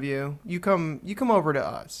won't have you, you come over to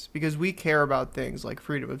us, because we care about things like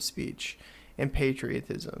freedom of speech and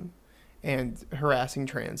patriotism and harassing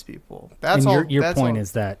trans people. That's all. Your point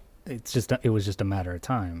is that it was just a matter of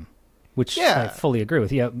time, which I fully agree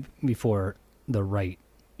with. Yeah, before the right,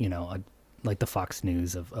 like the Fox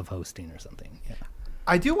News of hosting or something. Yeah.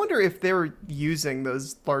 I do wonder if they're using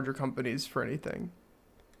those larger companies for anything,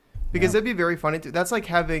 because that'd be very funny too. That's like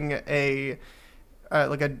having a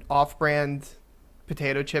like an off-brand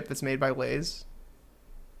potato chip that's made by Lay's.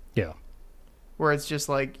 Yeah. Where it's just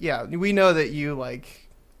like, yeah, we know that you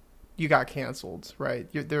got canceled, right?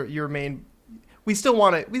 Your main. We still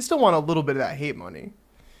want a little bit of that hate money.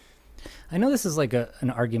 I know this is like an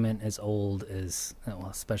argument as old as, well,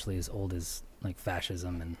 especially as old as like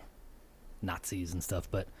fascism and Nazis and stuff,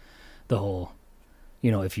 but the whole,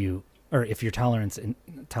 if your tolerance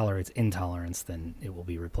tolerates intolerance, then it will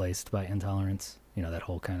be replaced by intolerance. That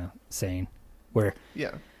whole kind of saying where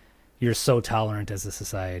you're so tolerant as a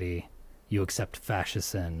society, you accept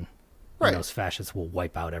fascists and those fascists will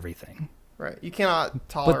wipe out everything. Right. You cannot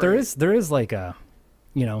tolerate. But there is like a,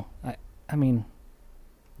 I mean,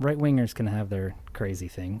 right-wingers can have their crazy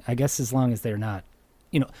thing. I guess as long as they're not,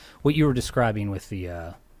 what you were describing with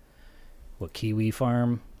the, Kiwi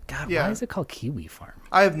Farm. God, why is it called Kiwi Farm?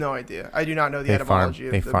 I have no idea. I do not know the etymology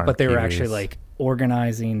of it. But they were actually like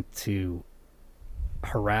organizing to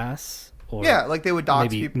harass or like they would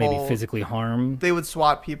dox people. Maybe physically harm. They would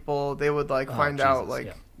SWAT people. They would find out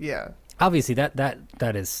Obviously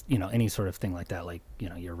that is, any sort of thing like that, like,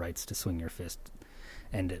 your rights to swing your fist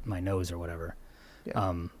and at my nose or whatever.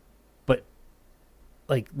 Yeah. But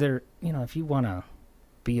like they're, if you want to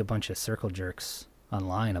be a bunch of circle jerks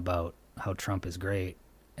online about how Trump is great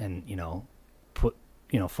and, put,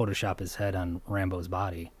 Photoshop his head on Rambo's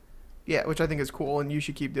body. Yeah, which I think is cool and you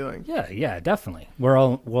should keep doing. Yeah, definitely. We're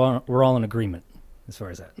all in agreement as far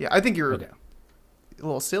as that. Yeah, I think you're a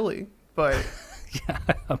little silly, but yeah.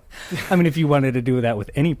 I mean, if you wanted to do that with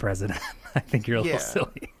any president, I think you're a little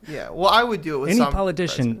silly. Yeah. Well, I would do it with any some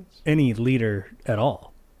politician, presidents. Any leader at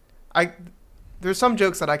all. There's some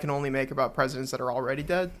jokes that I can only make about presidents that are already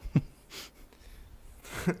dead.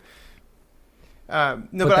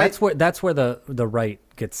 But that's where the right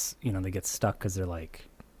gets, they get stuck because they're like,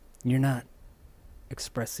 you're not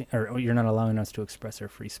expressing, or you're not allowing us to express our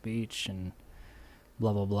free speech and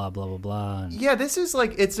blah blah blah blah blah blah. And this is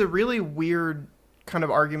it's a really weird kind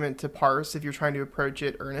of argument to parse if you're trying to approach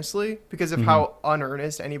it earnestly, because of how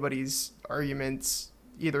unearnest anybody's arguments,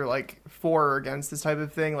 either for or against this type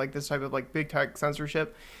of thing, this type of big tech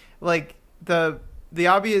censorship, the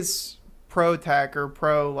obvious pro tech or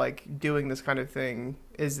pro doing this kind of thing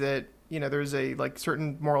is that there's a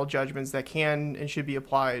certain moral judgments that can and should be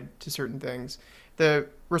applied to certain things. The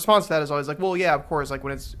response to that is always well, yeah, of course,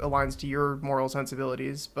 when it aligns to your moral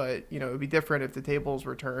sensibilities, but it would be different if the tables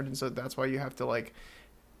were turned, and so that's why you have to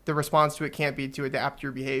the response to it can't be to adapt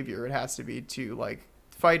your behavior. It has to be to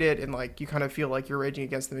fight it, and you kind of feel like you're raging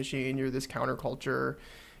against the machine. You're this counterculture,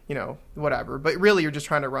 whatever. But really, you're just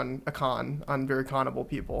trying to run a con on very connable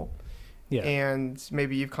people. Yeah. And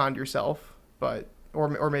maybe you've conned yourself, but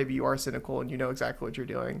or maybe you are cynical and you know exactly what you're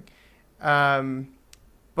doing.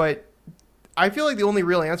 But I feel like the only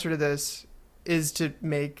real answer to this is to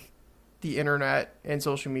make the internet and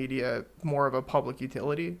social media more of a public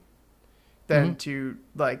utility than to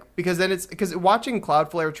because watching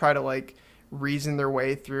Cloudflare try to reason their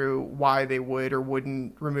way through why they would or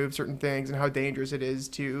wouldn't remove certain things and how dangerous it is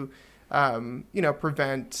to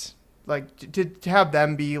prevent to have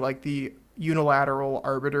them be the unilateral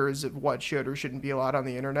arbiters of what should or shouldn't be allowed on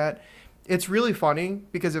the internet. It's really funny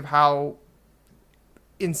because of how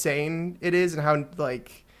insane it is and how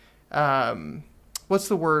what's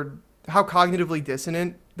the word, how cognitively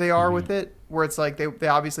dissonant they are with it, where it's they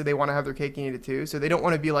obviously they want to have their cake and eat it too, so they don't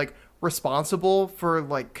want to be responsible for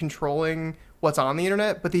controlling what's on the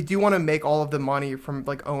internet, but they do want to make all of the money from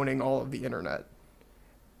owning all of the internet.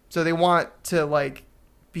 So they want to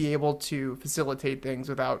be able to facilitate things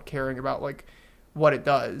without caring about what it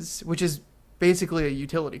does, which is basically a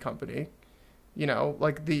utility company,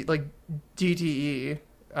 the DTE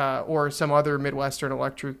or some other Midwestern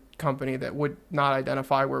electric company that would not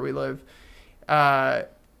identify where we live,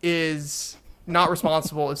 is not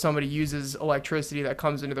responsible if somebody uses electricity that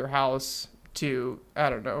comes into their house to, I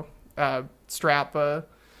don't know, strap a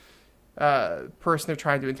person they're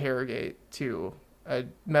trying to interrogate to a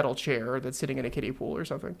metal chair that's sitting in a kiddie pool or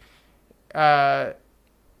something. Well,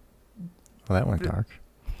 that went dark.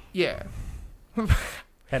 Yeah. I've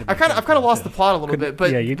kind of lost the plot a little bit,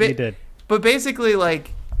 but yeah, you did. But basically,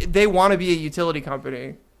 they want to be a utility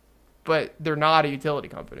company, but they're not a utility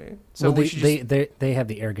company. So they have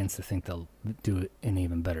the arrogance to think they'll do an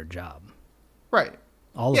even better job. Right.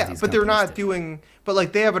 All of these, but they're not doing.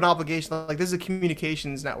 But they have an obligation. This is a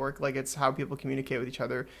communications network. It's how people communicate with each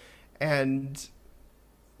other, and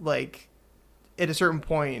at a certain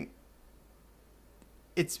point,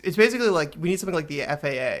 it's basically we need something like the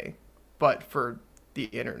FAA, but for the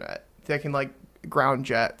internet. They can like ground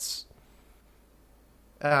jets.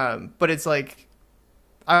 But it's like,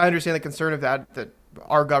 I understand the concern of that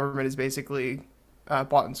our government is basically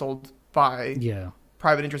bought and sold by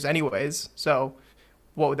private interests anyways. So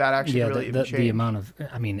what would that actually really even change? The amount of,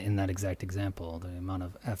 I mean, in that exact example, the amount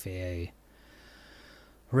of FAA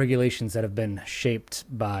regulations that have been shaped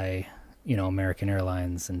by, American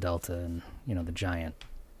Airlines and Delta and, the giant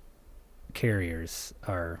carriers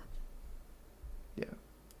are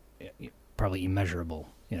probably immeasurable,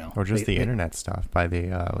 Or just the internet stuff by the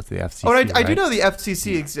FCC. Oh, right? I do know the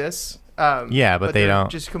FCC exists. But they don't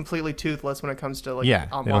just completely toothless when it comes to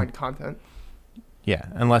like online content. Yeah,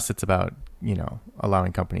 unless it's about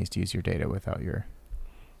allowing companies to use your data without your.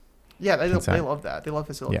 Yeah, they love that. They love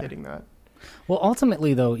facilitating that. Well,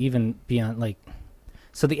 ultimately, though, even beyond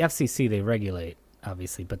so the FCC, they regulate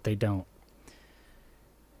obviously, but they don't.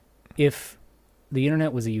 If the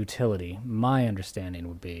internet was a utility, my understanding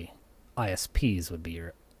would be ISPs would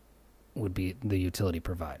be the utility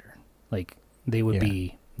provider. Like they would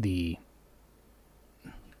be the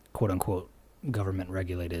quote unquote government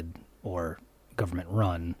regulated or government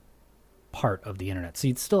run part of the internet. So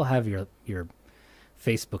you'd still have your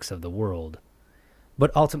Facebooks of the world,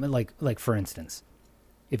 but ultimately, like for instance,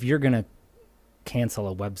 if you're gonna cancel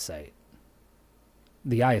a website,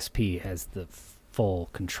 the ISP has the full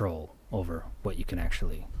control over what you can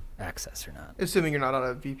actually access or not. Assuming you're not on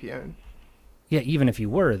a VPN. Yeah, even if you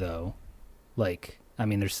were though,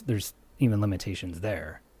 there's even limitations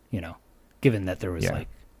there, given that there was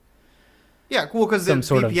because the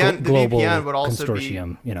sort VPN, of global the VPN would also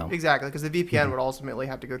consortium, exactly, because the VPN would ultimately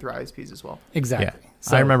have to go through ISPs as well. Exactly. Yeah.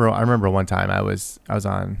 So, I remember one time I was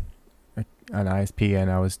on an ISP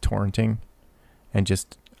and I was torrenting, and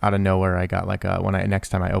just out of nowhere I got next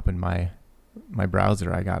time I opened my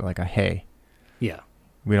browser I got like a hey,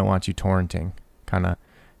 we don't want you torrenting kind of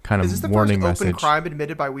Is this the warning first open message. crime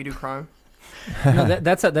admitted by We Do Crime? No,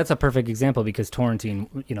 that's a perfect example, because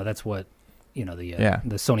torrenting, that's what the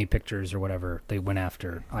Sony Pictures or whatever, they went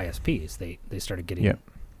after ISPs. They started getting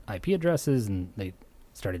IP addresses, and they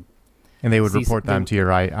started. And they would report them to your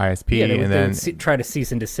ISP, they then would try to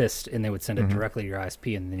cease and desist, and they would send it directly to your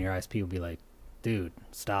ISP, and then your ISP would be like, "Dude,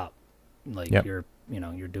 stop! You're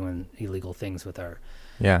doing illegal things with our."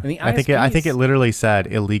 Yeah, I think it literally said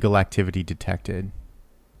illegal activity detected.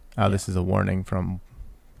 This is a warning from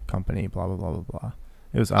company. Blah blah blah blah blah.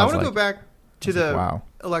 I want to go back to the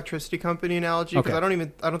electricity company analogy, because I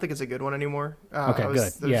don't think it's a good one anymore. Okay, good. I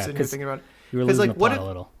was sitting here thinking about it. You were losing the plot a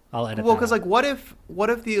little. I'll edit. Well, because what if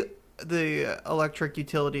the electric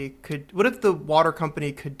utility what if the water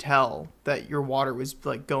company could tell that your water was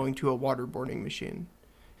going to a waterboarding machine?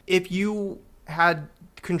 If you had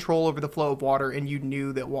control over the flow of water and you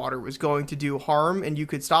knew that water was going to do harm and you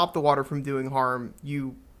could stop the water from doing harm,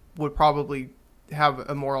 you would probably have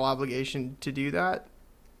a moral obligation to do that.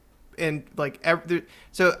 And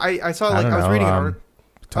so I saw I was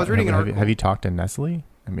reading an article. Have you talked to Nestle?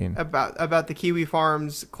 I mean, about the Kiwi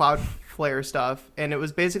Farms Cloudflare stuff, and it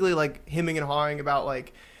was basically hemming and hawing about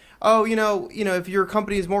if your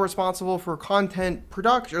company is more responsible for content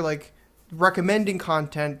production or recommending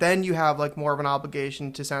content, then you have more of an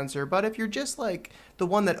obligation to censor. But if you're just the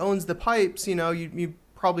one that owns the pipes, you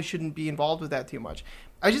probably shouldn't be involved with that too much.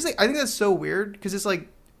 I think that's so weird, because it's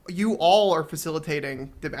you all are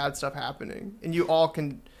facilitating the bad stuff happening, and you all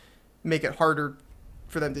can make it harder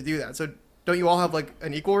for them to do that. So don't you all have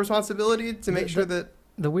an equal responsibility to make sure that?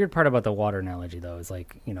 The weird part about the water analogy, though, is the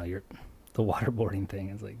waterboarding thing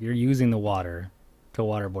is you're using the water to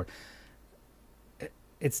waterboard.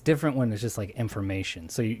 It's different when it's just information.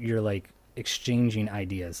 So you're exchanging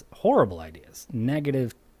ideas, horrible ideas,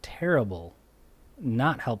 negative, terrible,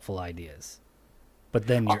 not helpful ideas. But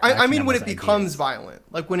then I mean when it becomes violent,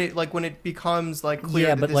 when it becomes clear.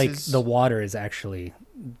 Yeah, but the water is actually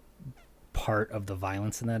part of the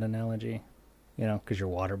violence in that analogy. Because you're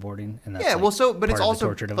waterboarding, and that's but it's also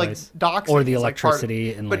torture device, doxing, or the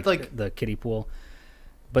electricity and the kiddie pool.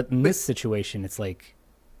 But in this situation, it's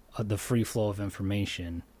the free flow of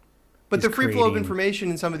information. But the free flow of information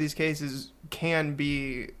in some of these cases can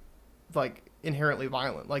be inherently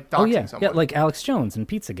violent, doxing someone. Yeah, like Alex Jones in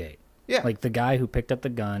Pizzagate. Yeah, the guy who picked up the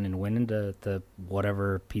gun and went into the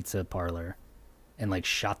whatever pizza parlor and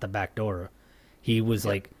shot the back door. He was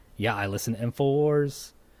I listened to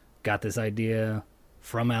InfoWars. Got this idea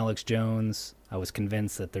from Alex Jones. I was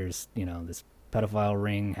convinced that there's, this pedophile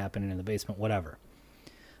ring happening in the basement, whatever.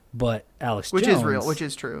 But which is real, which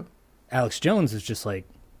is true. Alex Jones is just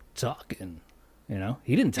talking,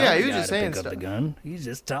 He didn't tell the guy to pick up the gun. He's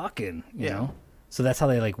just talking, you know. So that's how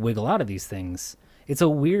they wiggle out of these things.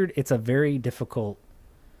 It's a very difficult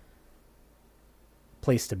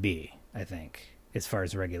place to be, I think, as far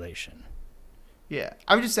as regulation. Yeah,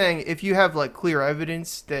 I'm just saying, if you have like clear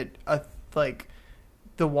evidence that like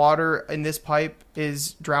the water in this pipe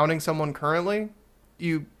is drowning someone currently,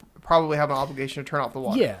 you probably have an obligation to turn off the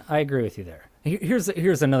water. Yeah, I agree with you there.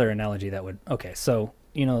 Here's another analogy that would, okay, so,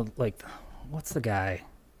 like, what's the guy?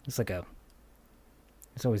 It's like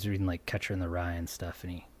he's always reading like Catcher in the Rye and stuff,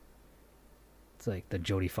 and it's like the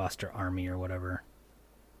Jodie Foster Army or whatever,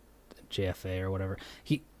 JFA or whatever.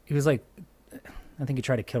 He was like, I think he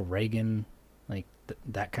tried to kill Reagan, like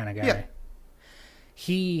that kind of guy. Yeah.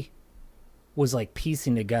 He was like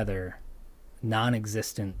piecing together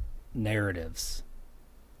non-existent narratives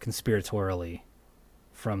conspiratorially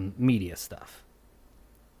from media stuff.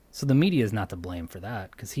 So the media is not to blame for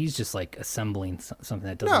that, because he's just like assembling something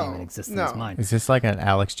that doesn't even exist in his mind. Is this like an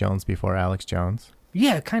Alex Jones before Alex Jones?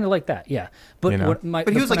 Yeah, kind of like that. Yeah, but but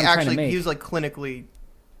he was like he was like clinically.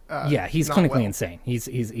 Yeah, he's clinically insane.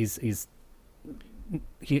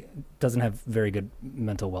 He doesn't have very good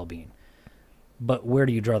mental well-being. But where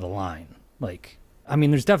do you draw the line? Like, I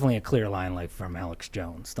mean, there's definitely a clear line, like from Alex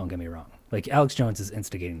Jones. Don't get me wrong. Like, Alex Jones is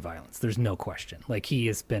instigating violence. There's no question. Like, he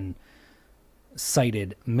has been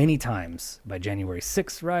cited many times by January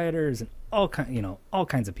 6th rioters and all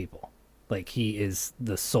kinds of people. Like, he is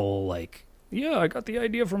the sole, like, yeah, I got the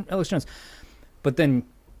idea from Alex Jones. But then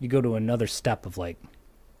you go to another step of, like,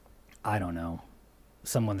 I don't know,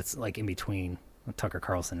 someone that's like in between. Tucker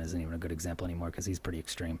Carlson isn't even a good example anymore because he's pretty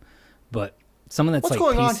extreme. But someone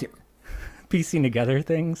that's piecing together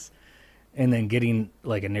things and then getting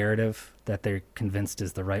like a narrative that they're convinced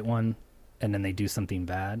is the right one, and then they do something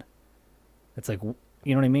bad. It's like, you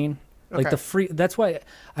know what I mean? Okay. Like that's why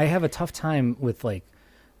I have a tough time with like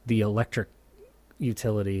the electric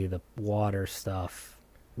utility, the water stuff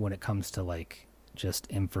when it comes to like just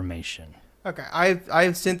information. Okay,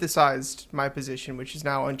 I've synthesized my position, which is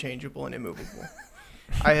now unchangeable and immovable.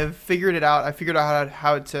 I have figured it out. I figured out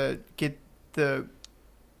how to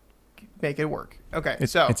make it work. Okay,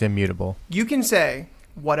 so it's immutable. You can say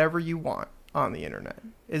whatever you want on the internet.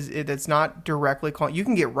 It's not directly calling. You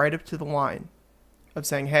can get right up to the line of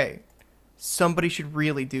saying, "Hey, somebody should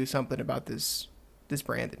really do something about this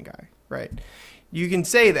Brandon guy." Right? You can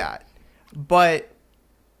say that, but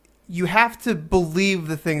you have to believe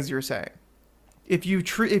the things you're saying. If you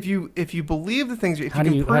believe the things, how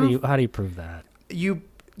do you prove that? You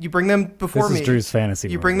bring them before me. This is Drew's fantasy.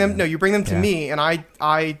 You bring them to me, and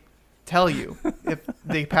I tell you if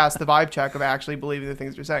they pass the vibe check of actually believing the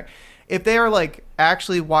things they're saying. If they are like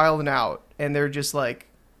actually wilding out and they're just like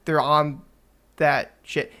they're on that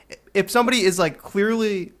shit. If somebody is like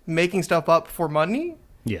clearly making stuff up for money,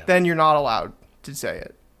 then you're not allowed to say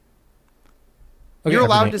it. Okay, you're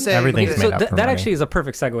allowed to say everything's made up for that money. actually is a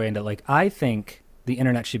perfect segue into like, I think the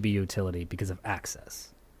internet should be utility because of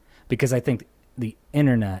access. Because I think the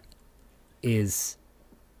internet is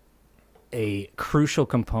a crucial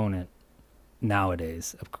component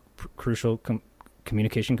nowadays, a crucial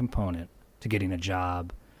communication component to getting a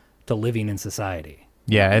job, to living in society.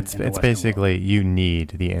 Yeah, it's basically world. You need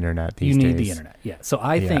the internet these days. You need the internet, yeah. So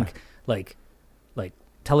I think like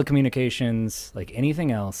telecommunications, like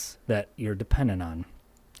anything else that you're dependent on,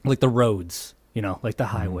 like the roads, like the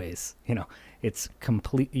highways,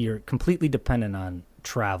 you're completely dependent on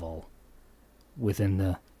travel within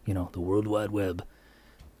the, the World Wide Web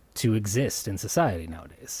to exist in society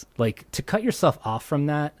nowadays. Like, to cut yourself off from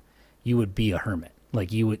that, you would be a hermit.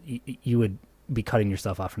 Like, you would be cutting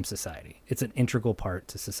yourself off from society. It's an integral part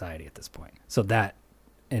to society at this point. So that,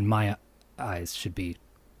 in my eyes, should be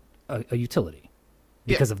a utility.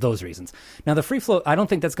 Because of those reasons. Now, the free flow, I don't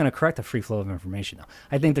think that's going to correct the free flow of information, though.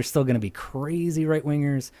 I think there's still going to be crazy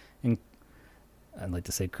right-wingers, and I'd like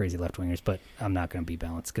to say crazy left-wingers, but I'm not going to be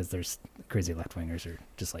balanced because there's crazy left-wingers are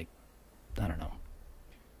just like, I don't know,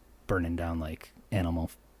 burning down like animal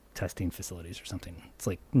testing facilities or something. It's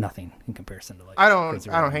like nothing in comparison to like. I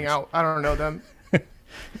don't hang out. I don't know them.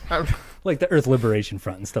 Like the Earth Liberation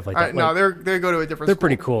Front and stuff like that. No, they go to a different. They're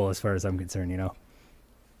pretty cool as far as I'm concerned.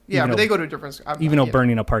 Yeah, but they go to a different. Even though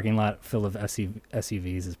burning a parking lot full of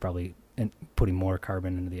SUVs is probably putting more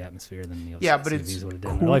carbon into the atmosphere than the SUVs would have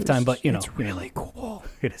done in their lifetime. But it's really cool.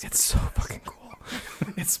 It is. It's so fucking cool.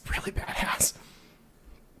 It's really badass.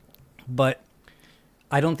 But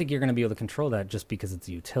I don't think you're going to be able to control that just because it's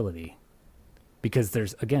a utility. Because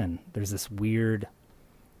there's this weird,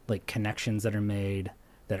 like, connections that are made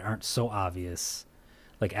that aren't so obvious.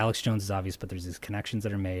 Like Alex Jones is obvious, but there's these connections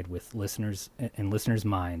that are made with listeners and listeners'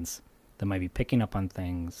 minds that might be picking up on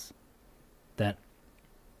things that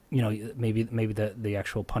maybe the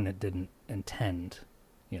actual pundit didn't intend,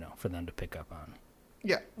 for them to pick up on.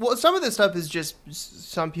 Yeah. Well, some of this stuff is just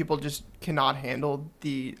some people just cannot handle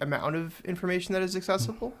the amount of information that is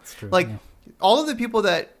accessible. That's true. Like all of the people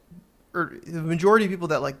or the majority of people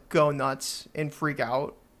that like go nuts and freak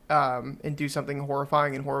out and do something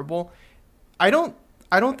horrifying and horrible. I don't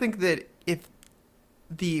think that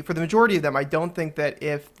for the majority of them, I don't think that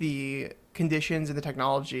if the conditions and the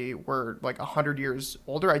technology were like 100 years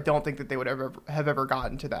older, I don't think that they would have ever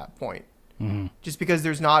gotten to that point. Mm-hmm. Just because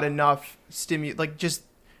there's not enough just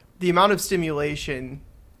the amount of stimulation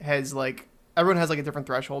has like, everyone has like a different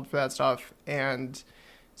threshold for that stuff. And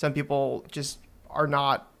some people just are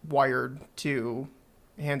not wired to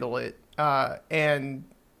handle it. And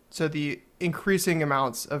so the increasing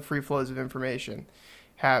amounts of free flows of information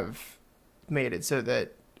have made it so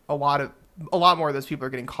that a lot more of those people are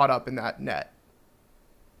getting caught up in that net.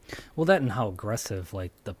 Well, that and how aggressive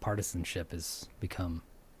like the partisanship has become.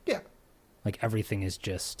 Yeah. Like everything is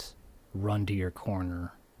just run to your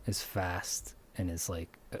corner as fast and as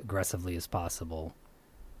like aggressively as possible.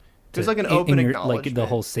 There's like an open acknowledgement. Like the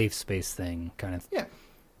whole safe space thing kind of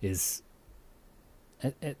is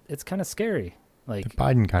it's kind of scary. Like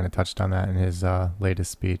Biden kind of touched on that in his latest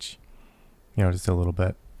speech, just a little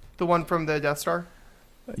bit. The one from the Death Star?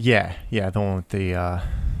 Yeah, the one with the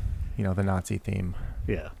the Nazi theme.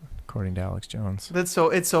 Yeah. According to Alex Jones. It's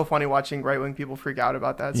so funny watching right-wing people freak out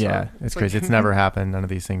about that. Yeah, it's crazy. It's never happened. None of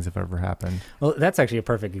these things have ever happened. Well, that's actually a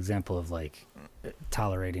perfect example of like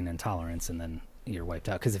tolerating intolerance and then you're wiped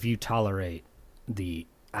out. Because if you tolerate the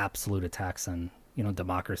absolute attacks on,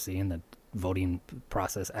 democracy and the voting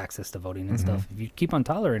process, access to voting and stuff, if you keep on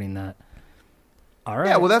tolerating that, all right.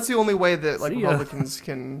 Yeah, well, that's the only way that like Republicans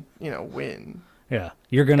can, win. Yeah,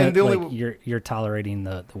 you're gonna you're tolerating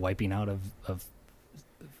the wiping out of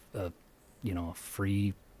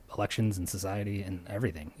free elections and society and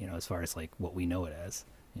everything, as far as like what we know it as.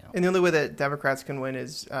 And the only way that Democrats can win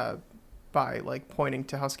is by like pointing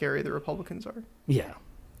to how scary the Republicans are. Yeah,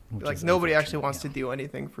 like nobody actually wants to do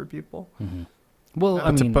anything for people. Mm-hmm. Well,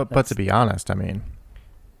 but to be honest, I mean,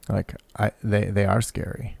 like they are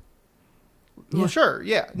scary. Well, sure,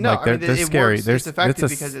 yeah, no, like they're scary. Works. It's effective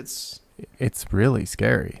because it's really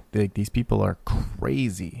scary. These people are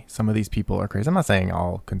crazy. Some of these people are crazy. I'm not saying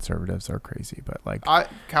all conservatives are crazy, but like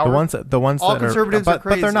the ones all that conservatives are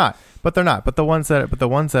crazy. But they're not. But the ones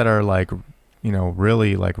that are like,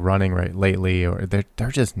 really like running right lately, or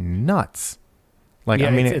they're just nuts. Like, yeah,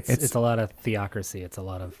 I mean, it's a lot of theocracy. It's a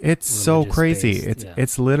lot of it's so crazy. Based,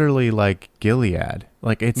 it's literally like Gilead.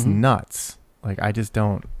 Like it's nuts. Like I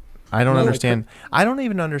don't understand. I don't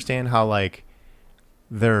even understand how like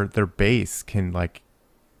their base can like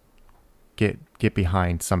get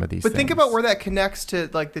behind some of these things. But think about where that connects to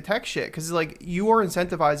like the tech shit, because like you are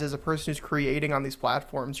incentivized as a person who's creating on these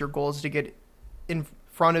platforms. Your goal is to get in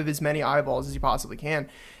front of as many eyeballs as you possibly can.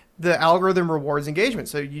 The algorithm rewards engagement,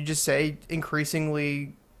 so you just say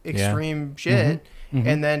increasingly extreme shit,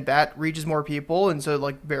 and then that reaches more people, and so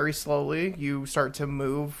like very slowly you start to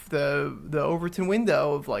move the Overton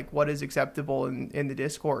window of like what is acceptable in the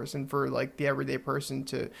discourse and for like the everyday person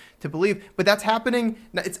to believe. But that's happening.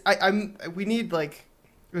 We need like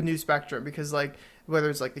a new spectrum, because like whether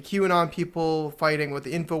it's like the QAnon people fighting with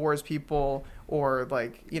the InfoWars people, or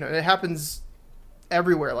like it happens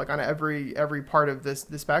everywhere, like on every part of the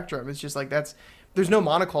spectrum. It's just like there's no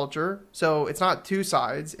monoculture, so it's not two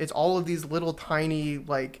sides. It's all of these little tiny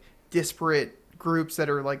like disparate groups that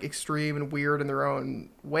are like extreme and weird in their own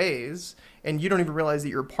ways, and you don't even realize that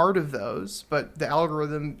you're part of those, but the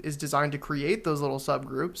algorithm is designed to create those little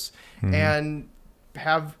subgroups, and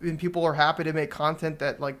people are happy to make content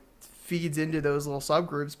that like feeds into those little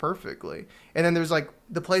subgroups perfectly. And then there's like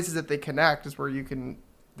the places that they connect is where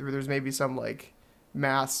there's maybe some like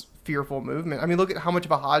mass fearful movement. I mean, look at how much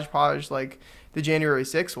of a hodgepodge like the January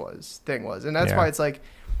 6th thing was. And that's why it's like,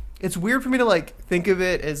 it's weird for me to like think of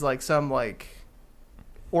it as like some like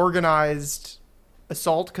organized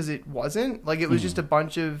assault, because it wasn't. Like it was just a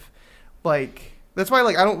bunch of like, that's why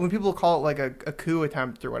like when people call it like a coup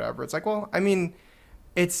attempt or whatever, it's like, well, I mean,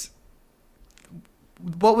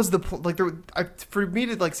 what was the like for me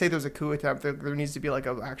to like say there's a coup attempt, there needs to be like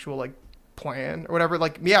an actual like plan or whatever.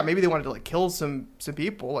 Like, yeah, maybe they wanted to like kill some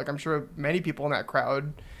people. Like I'm sure many people in that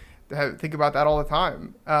crowd think about that all the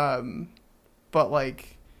time. But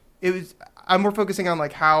like I'm more focusing on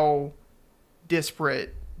like how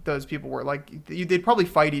disparate those people were. Like they'd probably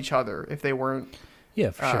fight each other if they weren't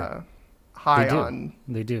for sure high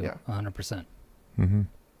they do 100%.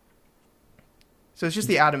 So it's just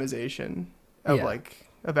the atomization of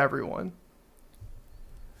of everyone.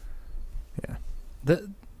 Yeah.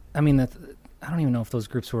 I mean, I don't even know if those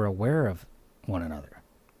groups were aware of one another.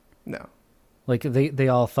 No. Like, they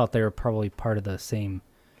all thought they were probably part of the same...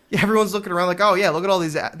 Yeah, everyone's looking around like, oh, yeah, look at all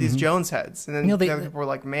these Jones heads. And then the other people were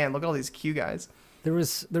like, man, look at all these Q guys. There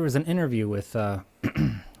was an interview with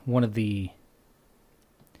one of the...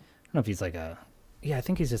 I don't know if he's like a... Yeah, I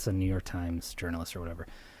think he's just a New York Times journalist or whatever.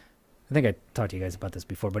 I think I talked to you guys about this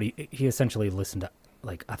before, but he essentially listened to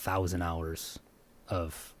like 1,000 hours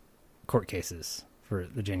of court cases for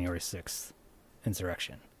the January 6th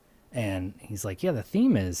insurrection. And he's like, yeah, the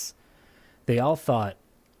theme is they all thought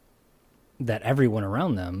that everyone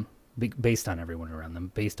around them, based on everyone around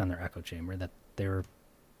them, based on their echo chamber, that they were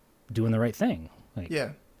doing the right thing. Like,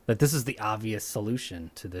 yeah. That this is the obvious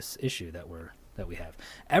solution to this issue that we have.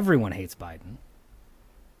 Everyone hates Biden.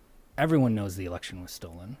 Everyone knows the election was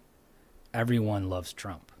stolen. Everyone loves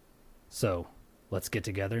Trump. So let's get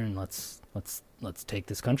together and let's take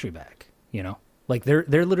this country back. You know, like they're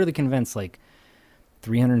literally convinced. Like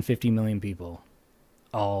 350 million people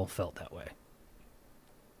all felt that way.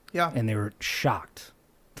 Yeah, and they were shocked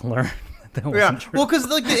to learn that wasn't true. Well, because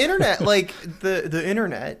like the internet, the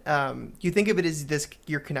internet, you think of it as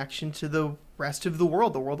your connection to the rest of the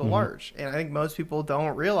world at large, and I think most people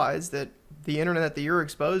don't realize that the internet that you're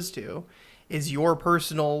exposed to is your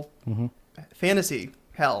personal fantasy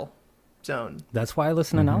hell zone. That's why I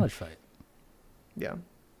listen to Knowledge Fight. Yeah.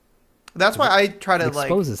 That's why I try to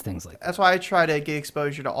exposes things like that. That's why I try to get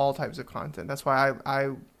exposure to all types of content. That's why I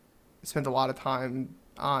spend a lot of time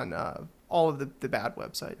on all of the bad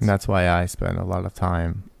websites. And that's why I spend a lot of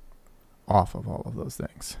time off of all of those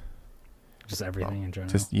things. Just everything in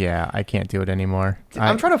general. I can't do it anymore.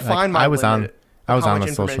 I'm trying to find my limit. I was on the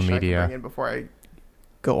social media before I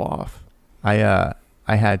go off. I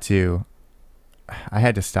had to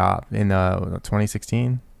stop in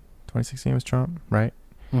 2016. 2016 was Trump, right?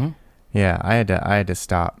 Mm-hmm. Yeah, I had to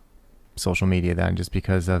stop social media then, just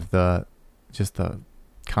because of the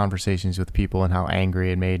conversations with people and how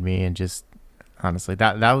angry it made me, and just honestly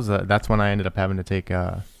that's when I ended up having to take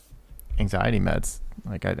anxiety meds.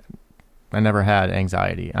 Like I never had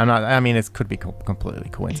anxiety. It could be completely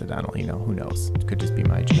coincidental, you know, who knows? It could just be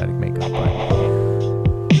my genetic makeup, but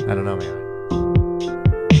I don't know, man.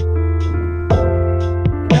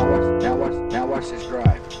 Now watch this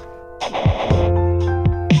drive.